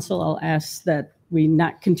council, I'll ask that we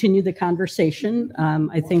not continue the conversation.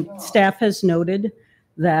 I think staff has noted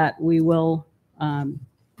that we will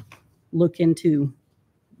look into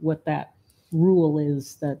what that rule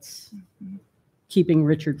is that's keeping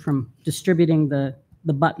Richard from distributing the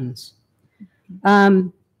buttons.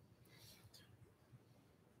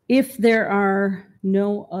 If there are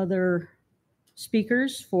no other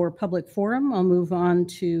speakers for public forum, I'll move on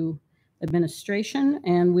to administration,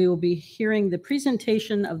 and we will be hearing the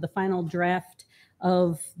presentation of the final draft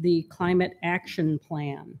of the climate action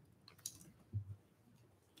plan.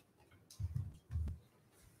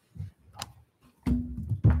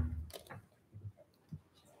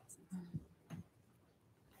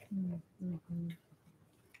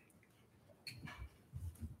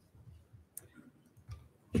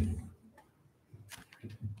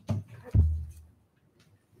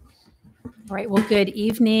 All right, well, good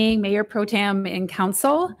evening, Mayor Pro Tem and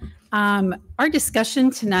Council. Our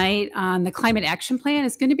discussion tonight on the Climate Action Plan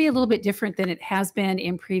is going to be a little bit different than it has been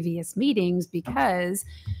in previous meetings because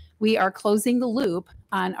we are closing the loop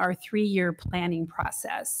on our 3-year planning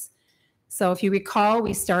process. So if you recall,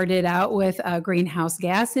 we started out with a greenhouse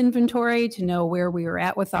gas inventory to know where we were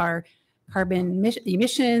at with our carbon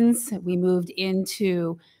emissions. We moved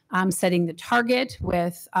into setting the target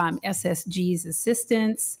with SSG's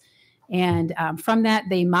assistance. And from that,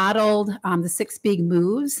 they modeled the 6 big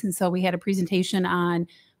moves. And so we had a presentation on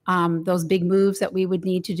those big moves that we would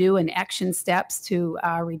need to do and action steps to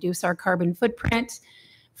reduce our carbon footprint.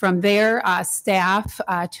 From there, staff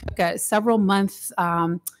took a several months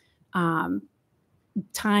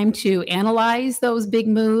time to analyze those big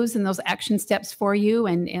moves and those action steps for you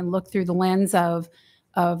and look through the lens of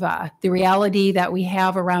the reality that we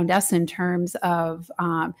have around us in terms of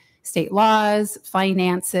state laws,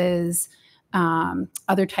 finances,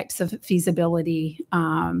 other types of feasibility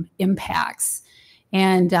impacts.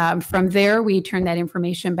 And from there, we turned that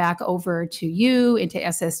information back over to you, into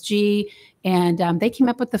SSG, and they came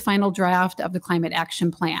up with the final draft of the Climate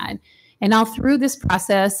Action Plan. And all through this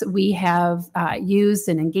process, we have used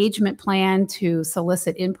an engagement plan to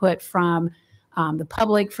solicit input from the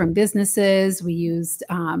public, from businesses. We used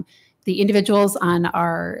the individuals on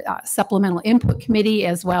our supplemental input committee,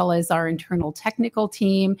 as well as our internal technical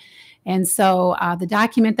team. And so the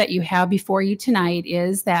document that you have before you tonight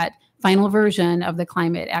is that final version of the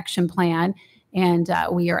Climate Action Plan. And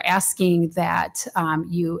we are asking that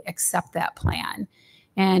you accept that plan.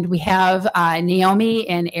 And we have Naomi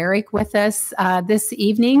and Eric with us this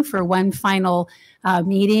evening for one final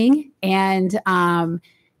meeting. And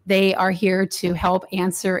they are here to help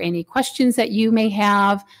answer any questions that you may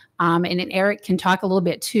have. And then Eric can talk a little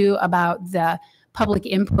bit too about the public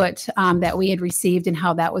input that we had received and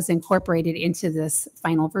how that was incorporated into this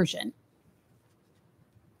final version.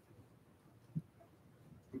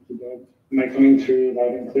 Am I coming through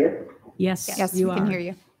loud and clear? Yes, Yes, you we can are. hear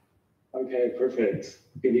you. Okay, perfect.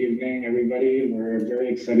 Good evening, everybody. We're very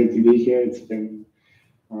excited to be here. It's been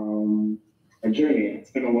a journey.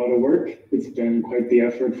 It's been a lot of work. It's been quite the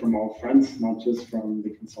effort from all fronts, not just from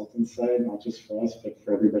the consultant side, not just for us, but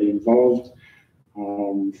for everybody involved.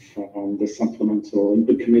 From the supplemental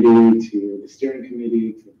input committee to the steering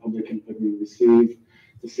committee to the public input we received,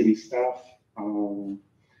 the city staff.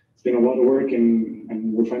 It's been a lot of work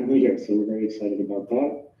and we're finally here, so we're very excited about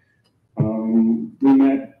that. We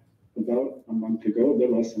met about a month ago, a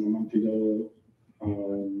bit less than a month ago,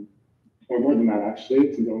 or more than that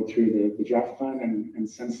actually, to go through the draft plan. And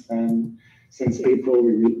since then, since April,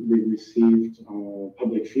 we received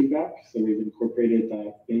public feedback. So we've incorporated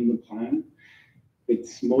that in the plan.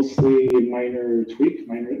 It's mostly minor tweaks,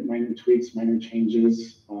 minor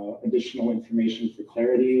changes, additional information for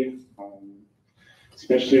clarity,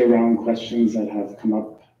 especially around questions that have come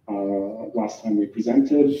up last time we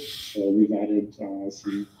presented. So we've added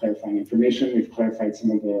some clarifying information. We've clarified some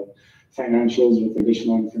of the financials with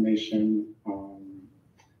additional information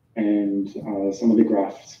and some of the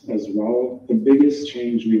graphs as well. The biggest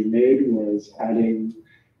change we've made was adding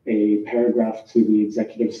a paragraph to the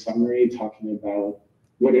executive summary talking about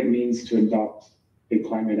what it means to adopt a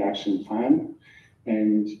climate action plan.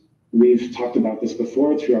 And we've talked about this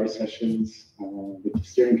before through our sessions with the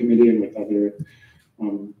steering committee and with other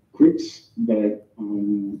groups, but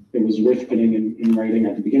it was worth putting in writing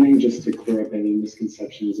at the beginning just to clear up any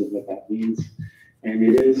misconceptions of what that means.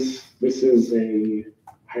 And this is a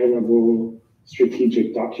high-level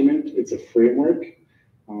strategic document. It's a framework.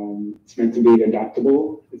 It's meant to be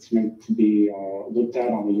adaptable. It's meant to be looked at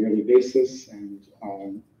on a yearly basis and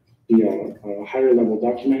be a higher level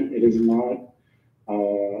document. It is not,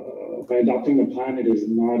 by adopting the plan, it is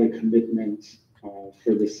not a commitment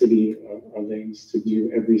for the city of Ames to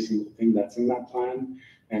do every single thing that's in that plan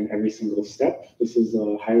and every single step. This is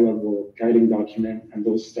a high level guiding document, and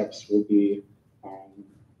those steps will be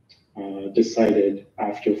decided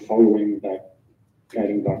after following that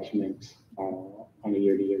guiding document on a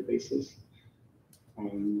year-to-year basis.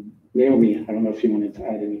 Naomi, I don't know if you wanted to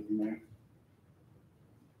add anything there.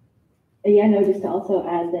 Yeah, no, just to also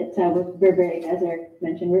add that we're very, as Eric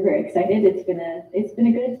mentioned, we're very excited. It's been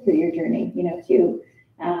a good 3-year journey, too.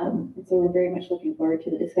 And so we're very much looking forward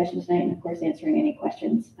to the discussion tonight, and of course answering any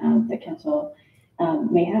questions that council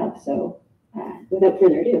may have. So without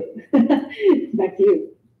further ado, back to you.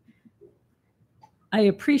 I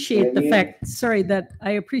appreciate the fact,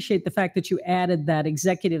 I appreciate the fact that you added that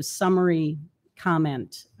executive summary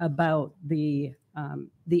comment about the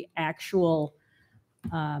actual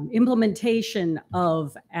implementation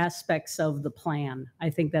of aspects of the plan. I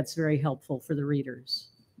think that's very helpful for the readers.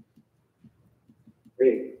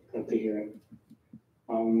 Great, glad to hear it.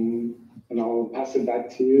 And I'll pass it back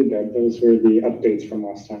to you. That those were the updates from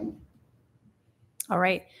last time. All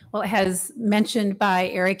right. Well, as mentioned by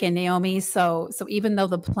Eric and Naomi, so even though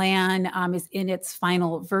the plan is in its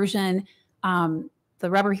final version, the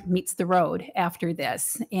rubber meets the road after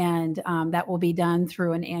this. And that will be done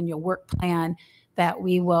through an annual work plan that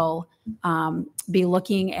we will be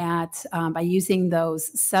looking at by using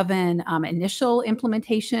those 7 initial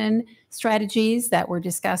implementation strategies that were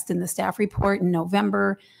discussed in the staff report in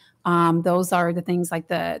November. Those are the things like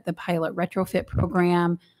the pilot retrofit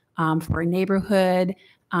program for a neighborhood,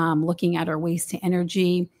 looking at our waste to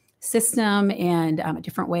energy system and a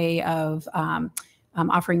different way of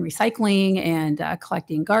offering recycling and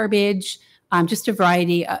collecting garbage, just a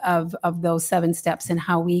variety of those 7 steps and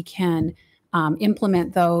how we can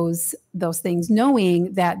implement those things,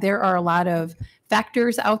 knowing that there are a lot of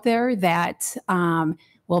factors out there that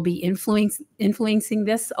will be influencing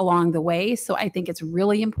this along the way. So I think it's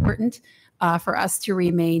really important for us to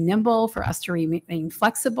remain nimble, for us to remain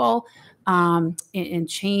flexible, and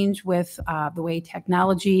change with the way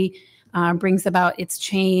technology brings about its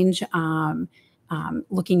change.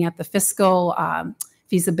 Looking at the fiscal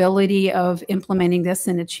feasibility of implementing this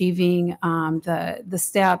and achieving the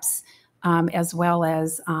steps, as well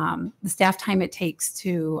as the staff time it takes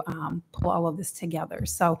to pull all of this together.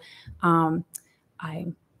 So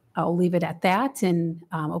I'll leave it at that and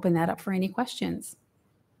open that up for any questions.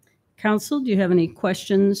 Council, do you have any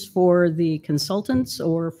questions for the consultants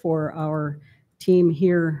or for our team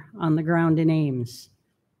here on the ground in Ames?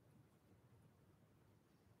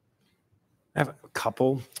 I have a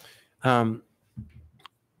couple, and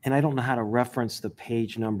I don't know how to reference the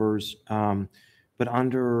page numbers, but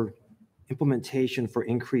under implementation for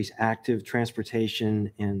increased active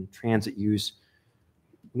transportation and transit use,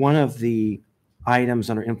 one of the items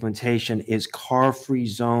under implementation is car-free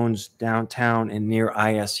zones downtown and near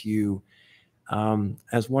ISU. I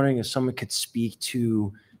was wondering if someone could speak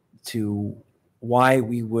to why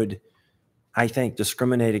we would, I think,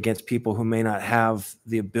 discriminate against people who may not have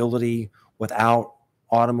the ability without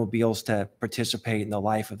automobiles to participate in the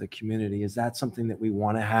life of the community. Is that something that we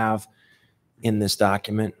want to have in this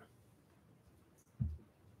document?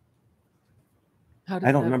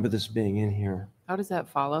 I don't remember this being in here. How does that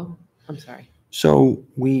follow? I'm sorry. So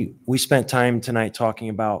we spent time tonight talking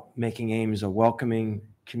about making Ames a welcoming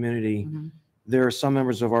community. Mm-hmm. There are some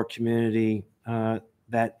members of our community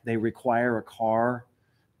that they require a car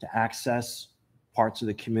to access parts of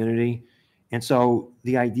the community. And so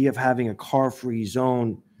the idea of having a car-free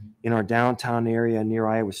zone in our downtown area near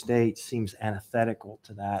Iowa State seems antithetical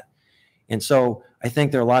to that. And so I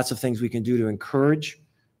think there are lots of things we can do to encourage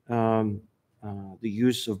the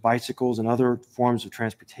use of bicycles and other forms of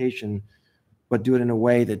transportation, but do it in a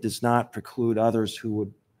way that does not preclude others who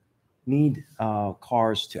would need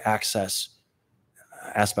cars to access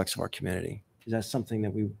aspects of our community. Is that something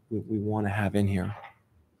that we want to have in here?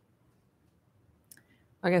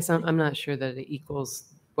 I guess I'm not sure that it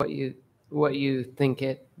equals what you think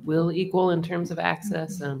it will equal in terms of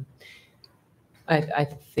access. I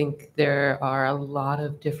think there are a lot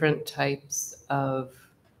of different types of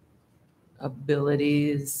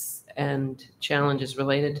abilities and challenges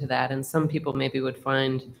related to that, and some people maybe would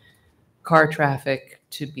find car traffic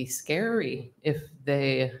to be scary if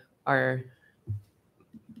they are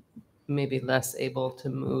maybe less able to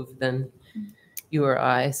move than you or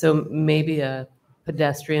I. So maybe a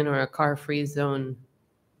pedestrian or a car-free zone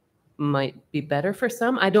might be better for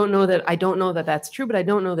some. I don't know that that's true, but I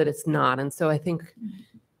don't know that it's not. And so I think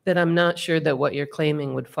that I'm not sure that what you're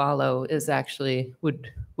claiming would follow is actually would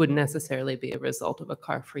necessarily be a result of a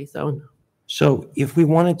car-free zone. So if we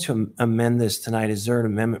wanted to amend this tonight, is there an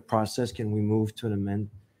amendment process? Can we move to an amend?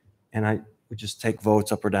 And I would just take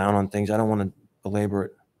votes up or down on things. I don't want to belabor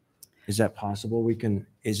it. Is that possible?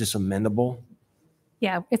 Is this amendable?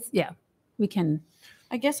 Yeah, we can.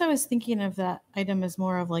 I guess I was thinking of that item as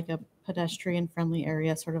more of like a pedestrian friendly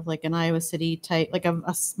area, sort of like an Iowa City type, like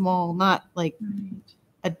a small, not like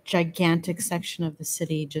a gigantic section of the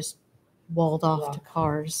city just walled off to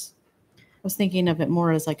cars. I was thinking of it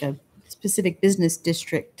more as like a specific business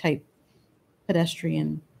district type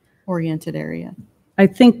pedestrian oriented area. I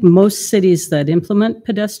think most cities that implement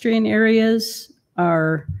pedestrian areas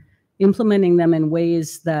are implementing them in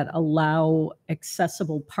ways that allow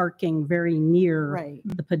accessible parking very near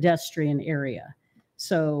the pedestrian area.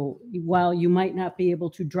 So while you might not be able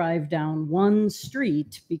to drive down one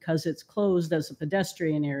street because it's closed as a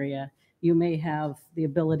pedestrian area, you may have the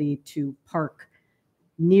ability to park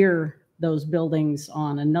near those buildings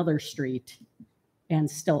on another street and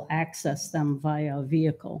still access them via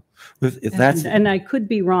vehicle. If that's and I could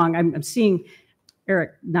be wrong. I'm seeing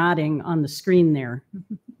Eric nodding on the screen there.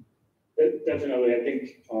 Definitely, I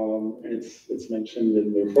think, and it's mentioned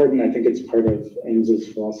in the report, and I think it's part of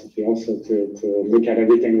Ames's philosophy also to look at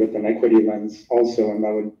everything with an equity lens also, and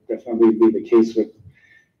that would definitely be the case with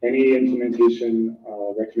any implementation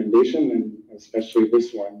recommendation, and especially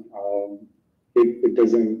this one, it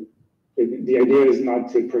doesn't. The idea is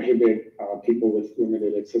not to prohibit people with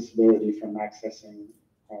limited accessibility from accessing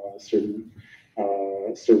certain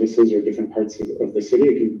services or different parts of the city.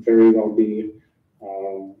 It can very well be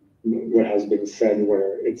what has been said,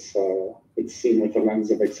 where it's seen with the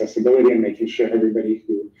lens of accessibility and making sure everybody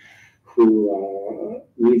who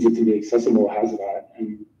needs it to be accessible has that.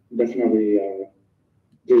 And definitely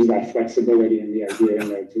there's that flexibility in the idea in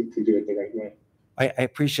there to do it the right way. I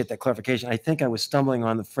appreciate that clarification. I think I was stumbling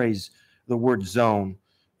on the word zone.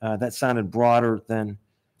 That sounded broader than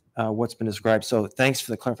what's been described. So thanks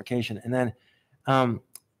for the clarification. And then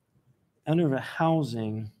under the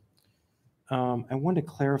housing, I wanted to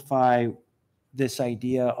clarify this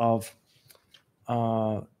idea of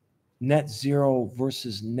net zero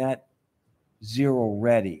versus net zero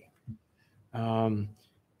ready. And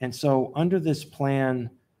so under this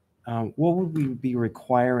plan, what would we be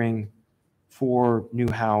requiring for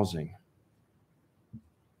new housing?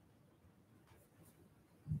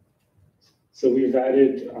 So we've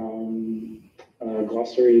added a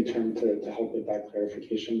glossary term to help with that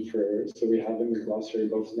clarification. So we have in the glossary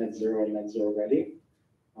both net zero and net zero ready.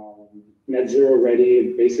 Net zero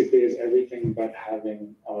ready basically is everything but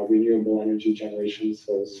having renewable energy generation,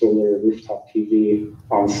 so solar, rooftop PV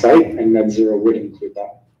on site, and net zero would include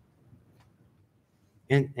that.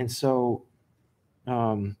 And so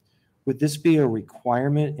would this be a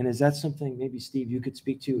requirement? And is that something maybe, Steve, you could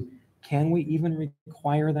speak to? Can we even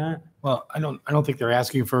require that? Well, I don't think they're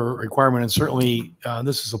asking for a requirement, and certainly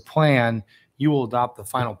this is a plan. You will adopt the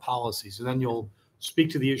final policies, and then you'll speak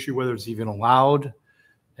to the issue whether it's even allowed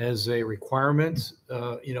as a requirement,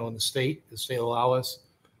 in the state allow us,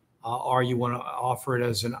 or you want to offer it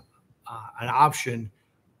as an option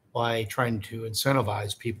by trying to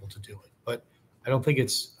incentivize people to do it. But I don't think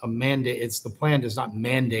it's a mandate. The plan does not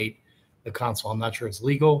mandate the council. I'm not sure it's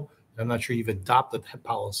legal. I'm not sure you've adopted that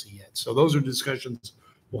policy yet. So those are discussions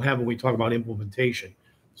we'll have when we talk about implementation.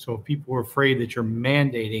 So if people are afraid that you're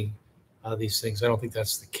mandating these things, I don't think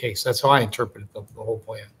that's the case. That's how I interpreted the whole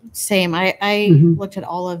plan. Same. I looked at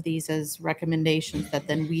all of these as recommendations that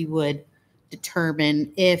then we would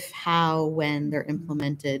determine if, how, when they're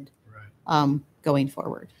implemented going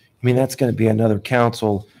forward. I mean, that's going to be another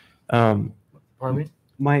council. Pardon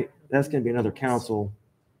me? That's going to be another council,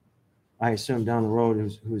 I assume, down the road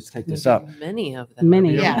who's take this up. Many of them.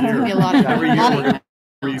 Many. Yeah, it's gonna be a lot of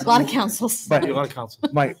councils. But a lot of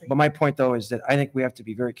councils. My point though is that I think we have to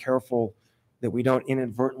be very careful that we don't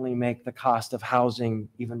inadvertently make the cost of housing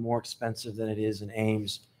even more expensive than it is in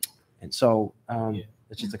Ames. And so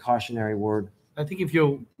it's just a cautionary word. I think if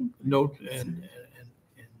you'll note in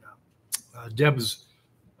Deb's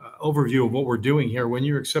overview of what we're doing here, when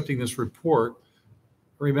you're accepting this report,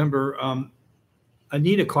 remember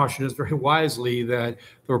Anita cautioned us very wisely that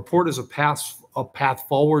the report is a path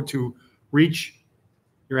forward to reach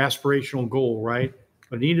your aspirational goal, right?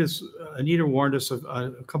 But Anita warned us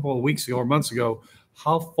a couple of weeks ago or months ago,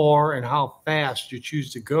 how far and how fast you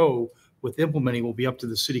choose to go with implementing will be up to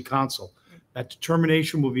the city council. That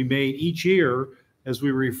determination will be made each year as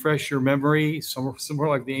we refresh your memory, somewhere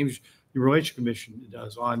like the Ames Relation Commission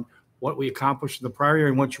does, on what we accomplished in the prior year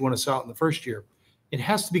and what you want to see out in the first year. It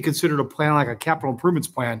has to be considered a plan like a capital improvements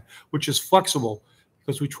plan, which is flexible,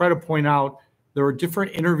 because we try to point out there are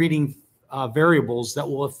different intervening variables that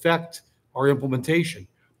will affect our implementation.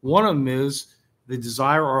 One of them is the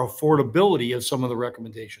desire or affordability of some of the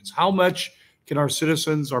recommendations. How much can our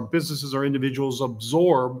citizens, our businesses, our individuals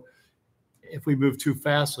absorb if we move too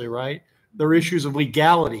fastly, right? There are issues of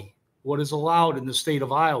legality. What is allowed in the state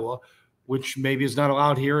of Iowa, which maybe is not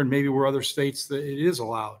allowed here, and maybe where other states that it is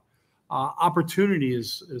allowed. Opportunity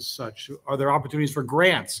is such. Are there opportunities for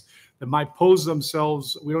grants that might pose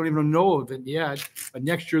themselves? We don't even know of it yet, but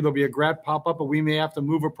next year there'll be a grant pop up, and we may have to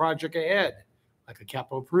move a project ahead, like a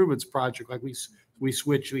capital improvements project, like we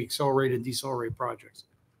accelerate and decelerate projects.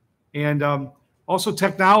 And also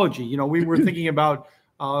technology. We were thinking about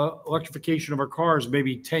electrification of our cars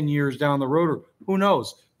maybe 10 years down the road, or who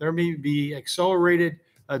knows? There may be accelerated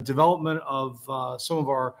development of some of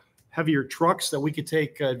our heavier trucks that we could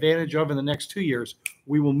take advantage of in the next 2 years.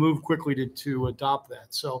 We will move quickly to adopt that.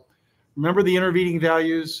 So remember the intervening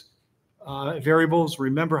variables.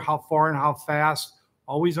 Remember how far and how fast.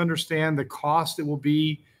 Always understand the cost it will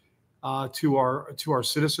be to our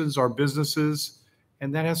citizens, our businesses,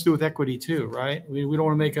 and that has to do with equity too, right? We don't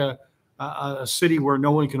want to make a city where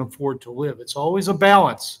no one can afford to live. It's always a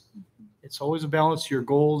balance. It's always a balance to your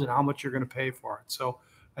goals and how much you're going to pay for it. So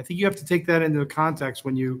I think you have to take that into context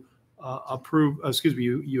when you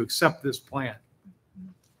you accept this plan.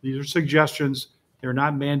 These are suggestions. They're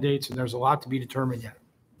not mandates, and there's a lot to be determined yet.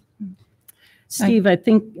 Steve, I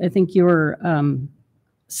think your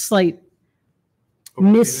slight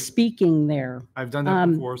misspeaking there. I've done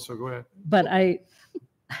that before, so go ahead. But I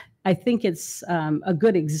think it's a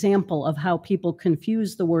good example of how people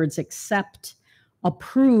confuse the words accept,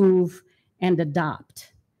 approve, and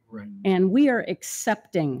adopt. Right. And we are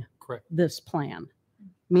accepting this plan,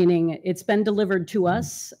 meaning it's been delivered to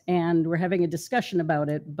us and we're having a discussion about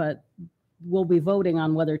it, but we'll be voting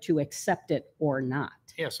on whether to accept it or not.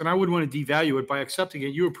 Yes, and I wouldn't want to devalue it by accepting it.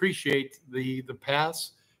 You appreciate the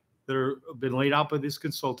paths that have been laid out by this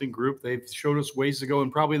consulting group. They've showed us ways to go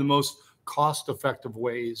and probably the most cost-effective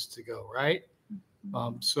ways to go, right?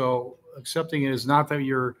 So accepting it is not that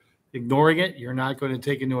you're ignoring it. You're not going to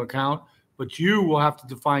take into account, but you will have to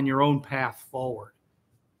define your own path forward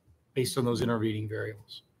based on those intervening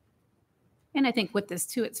variables. And I think with this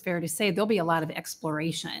too, it's fair to say there'll be a lot of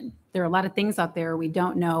exploration. There are a lot of things out there we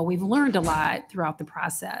don't know. We've learned a lot throughout the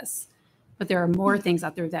process, but there are more things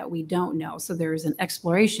out there that we don't know. So there's an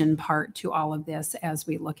exploration part to all of this as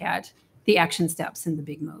we look at the action steps and the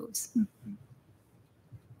big moves.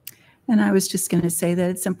 And I was just going to say that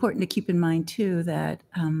it's important to keep in mind too that,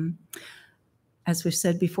 as we've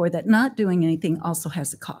said before, that not doing anything also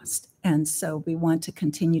has a cost. And so we want to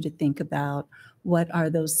continue to think about what are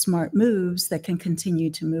those smart moves that can continue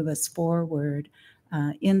to move us forward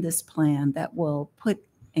in this plan that will put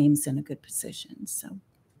Ames in a good position. So,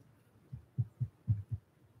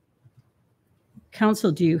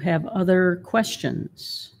 Council, do you have other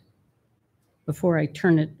questions before I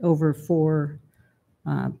turn it over for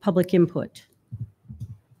public input?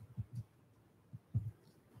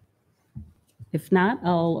 If not,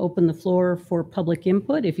 I'll open the floor for public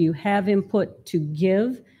input. If you have input to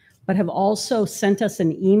give, but have also sent us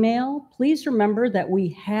an email, please remember that we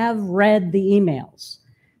have read the emails.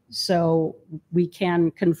 So we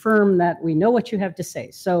can confirm that we know what you have to say.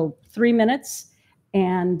 So 3 minutes.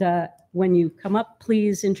 And when you come up,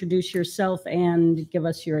 please introduce yourself and give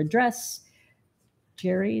us your address.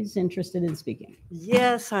 Jerry's interested in speaking.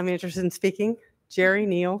 Yes, I'm interested in speaking. Jerry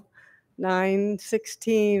Neal,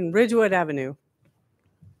 916 Ridgewood Avenue.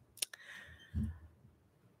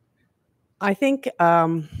 I think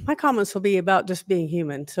my comments will be about just being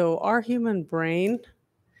human. So our human brain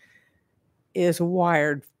is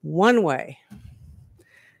wired one way: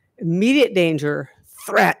 immediate danger,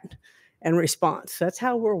 threat, and response. That's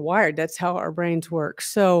how we're wired. That's how our brains work.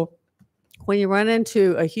 So when you run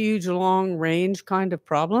into a huge long range kind of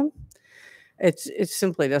problem, it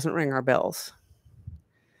simply doesn't ring our bells.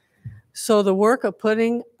 So the work of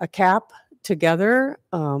putting a cap together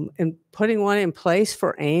and putting one in place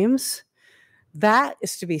for Ames, that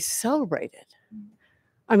is to be celebrated.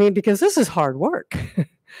 I mean, because this is hard work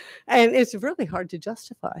and it's really hard to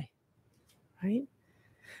justify, right?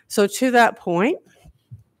 So to that point,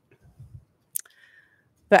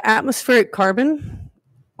 the atmospheric carbon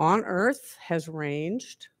on Earth has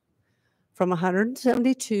ranged from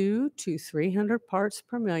 172 to 300 parts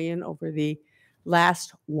per million over the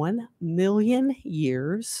last 1 million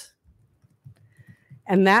years.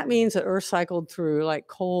 And that means that Earth cycled through like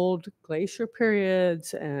cold glacier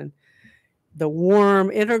periods and the warm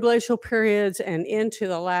interglacial periods and into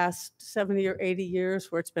the last 70 or 80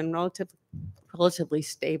 years where it's been relatively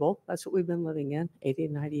stable. That's what we've been living in, 80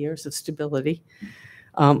 to 90 years of stability,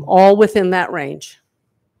 all within that range.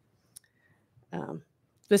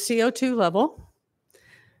 The CO2 level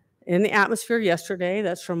in the atmosphere yesterday,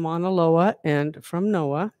 that's from Mauna Loa and from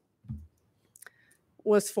NOAA,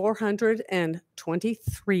 was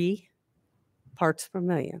 423 parts per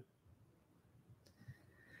million.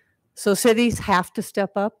 So cities have to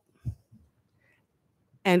step up,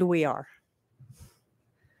 and we are.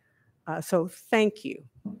 So thank you.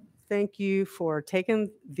 Thank you for taking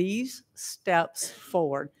these steps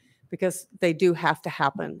forward, because they do have to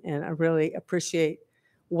happen, and I really appreciate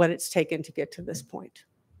what it's taken to get to this point.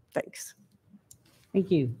 Thanks. Thank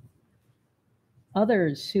you.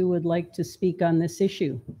 Others who would like to speak on this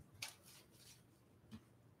issue?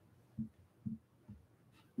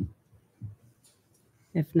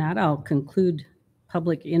 If not, I'll conclude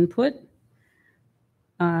public input.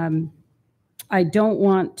 I don't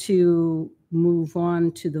want to move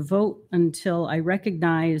on to the vote until I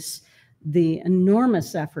recognize the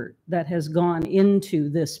enormous effort that has gone into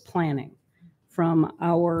this planning, from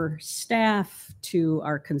our staff to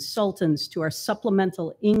our consultants to our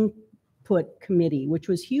supplemental input committee, which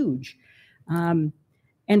was huge, and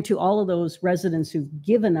to all of those residents who've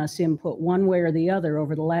given us input one way or the other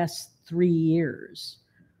over the last 3 years.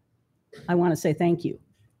 I want to say thank you.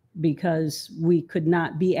 because we could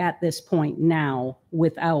not be at this point now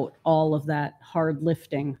without all of that hard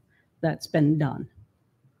lifting that's been done.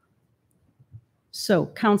 So,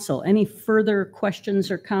 council, any further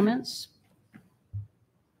questions or comments?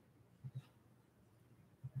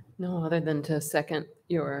 No, other than to second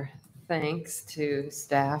your thanks to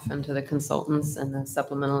staff and to the consultants and the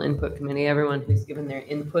supplemental input committee, everyone who's given their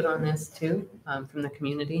input on this too, from the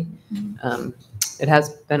community. It has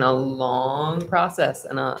been a long process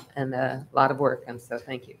and a lot of work, and so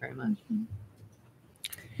thank you very much.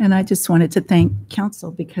 And I just wanted to thank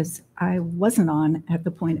council because I wasn't on at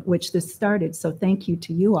the point at which this started. So thank you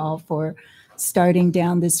to you all for starting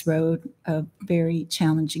down this road of very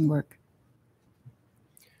challenging work.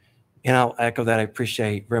 And I'll echo that. I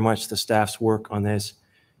appreciate very much the staff's work on this.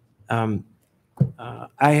 I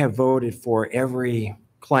have voted for every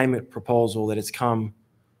climate proposal that has come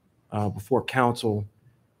before council.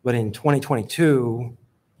 But in 2022,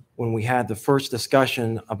 when we had the first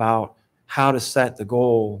discussion about how to set the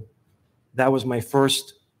goal, that was my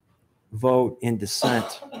first vote in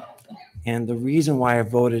dissent. And the reason why I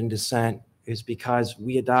voted in dissent is because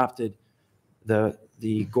we adopted the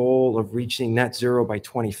goal of reaching net zero by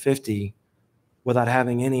 2050 without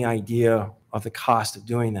having any idea of the cost of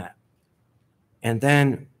doing that. And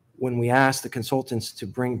then when we asked the consultants to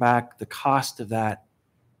bring back the cost of that,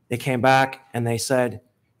 they came back and they said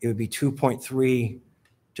it would be $2.3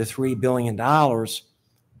 to $3 billion.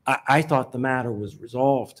 I thought the matter was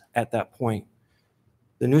resolved at that point.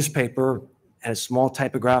 The newspaper had a small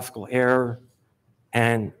typographical error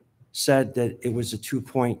and said that it was a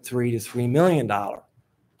 $2.3 to $3 million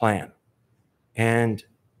plan. And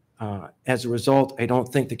as a result, I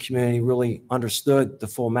don't think the community really understood the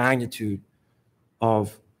full magnitude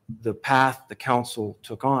of the path the council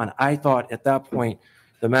took on. I thought at that point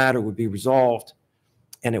the matter would be resolved,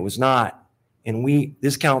 and it was not. And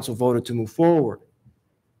this council voted to move forward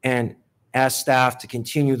and asked staff to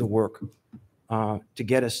continue the work to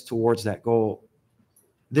get us towards that goal.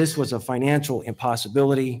 This was a financial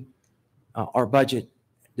impossibility. Our budget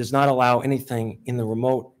does not allow anything in the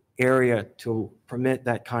remote area to permit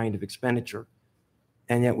that kind of expenditure,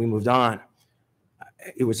 and yet we moved on.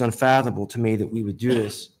 It was unfathomable to me that we would do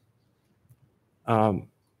this.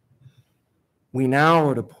 We now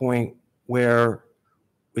are at a point where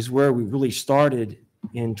we really started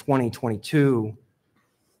in 2022,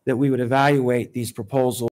 that we would evaluate these proposals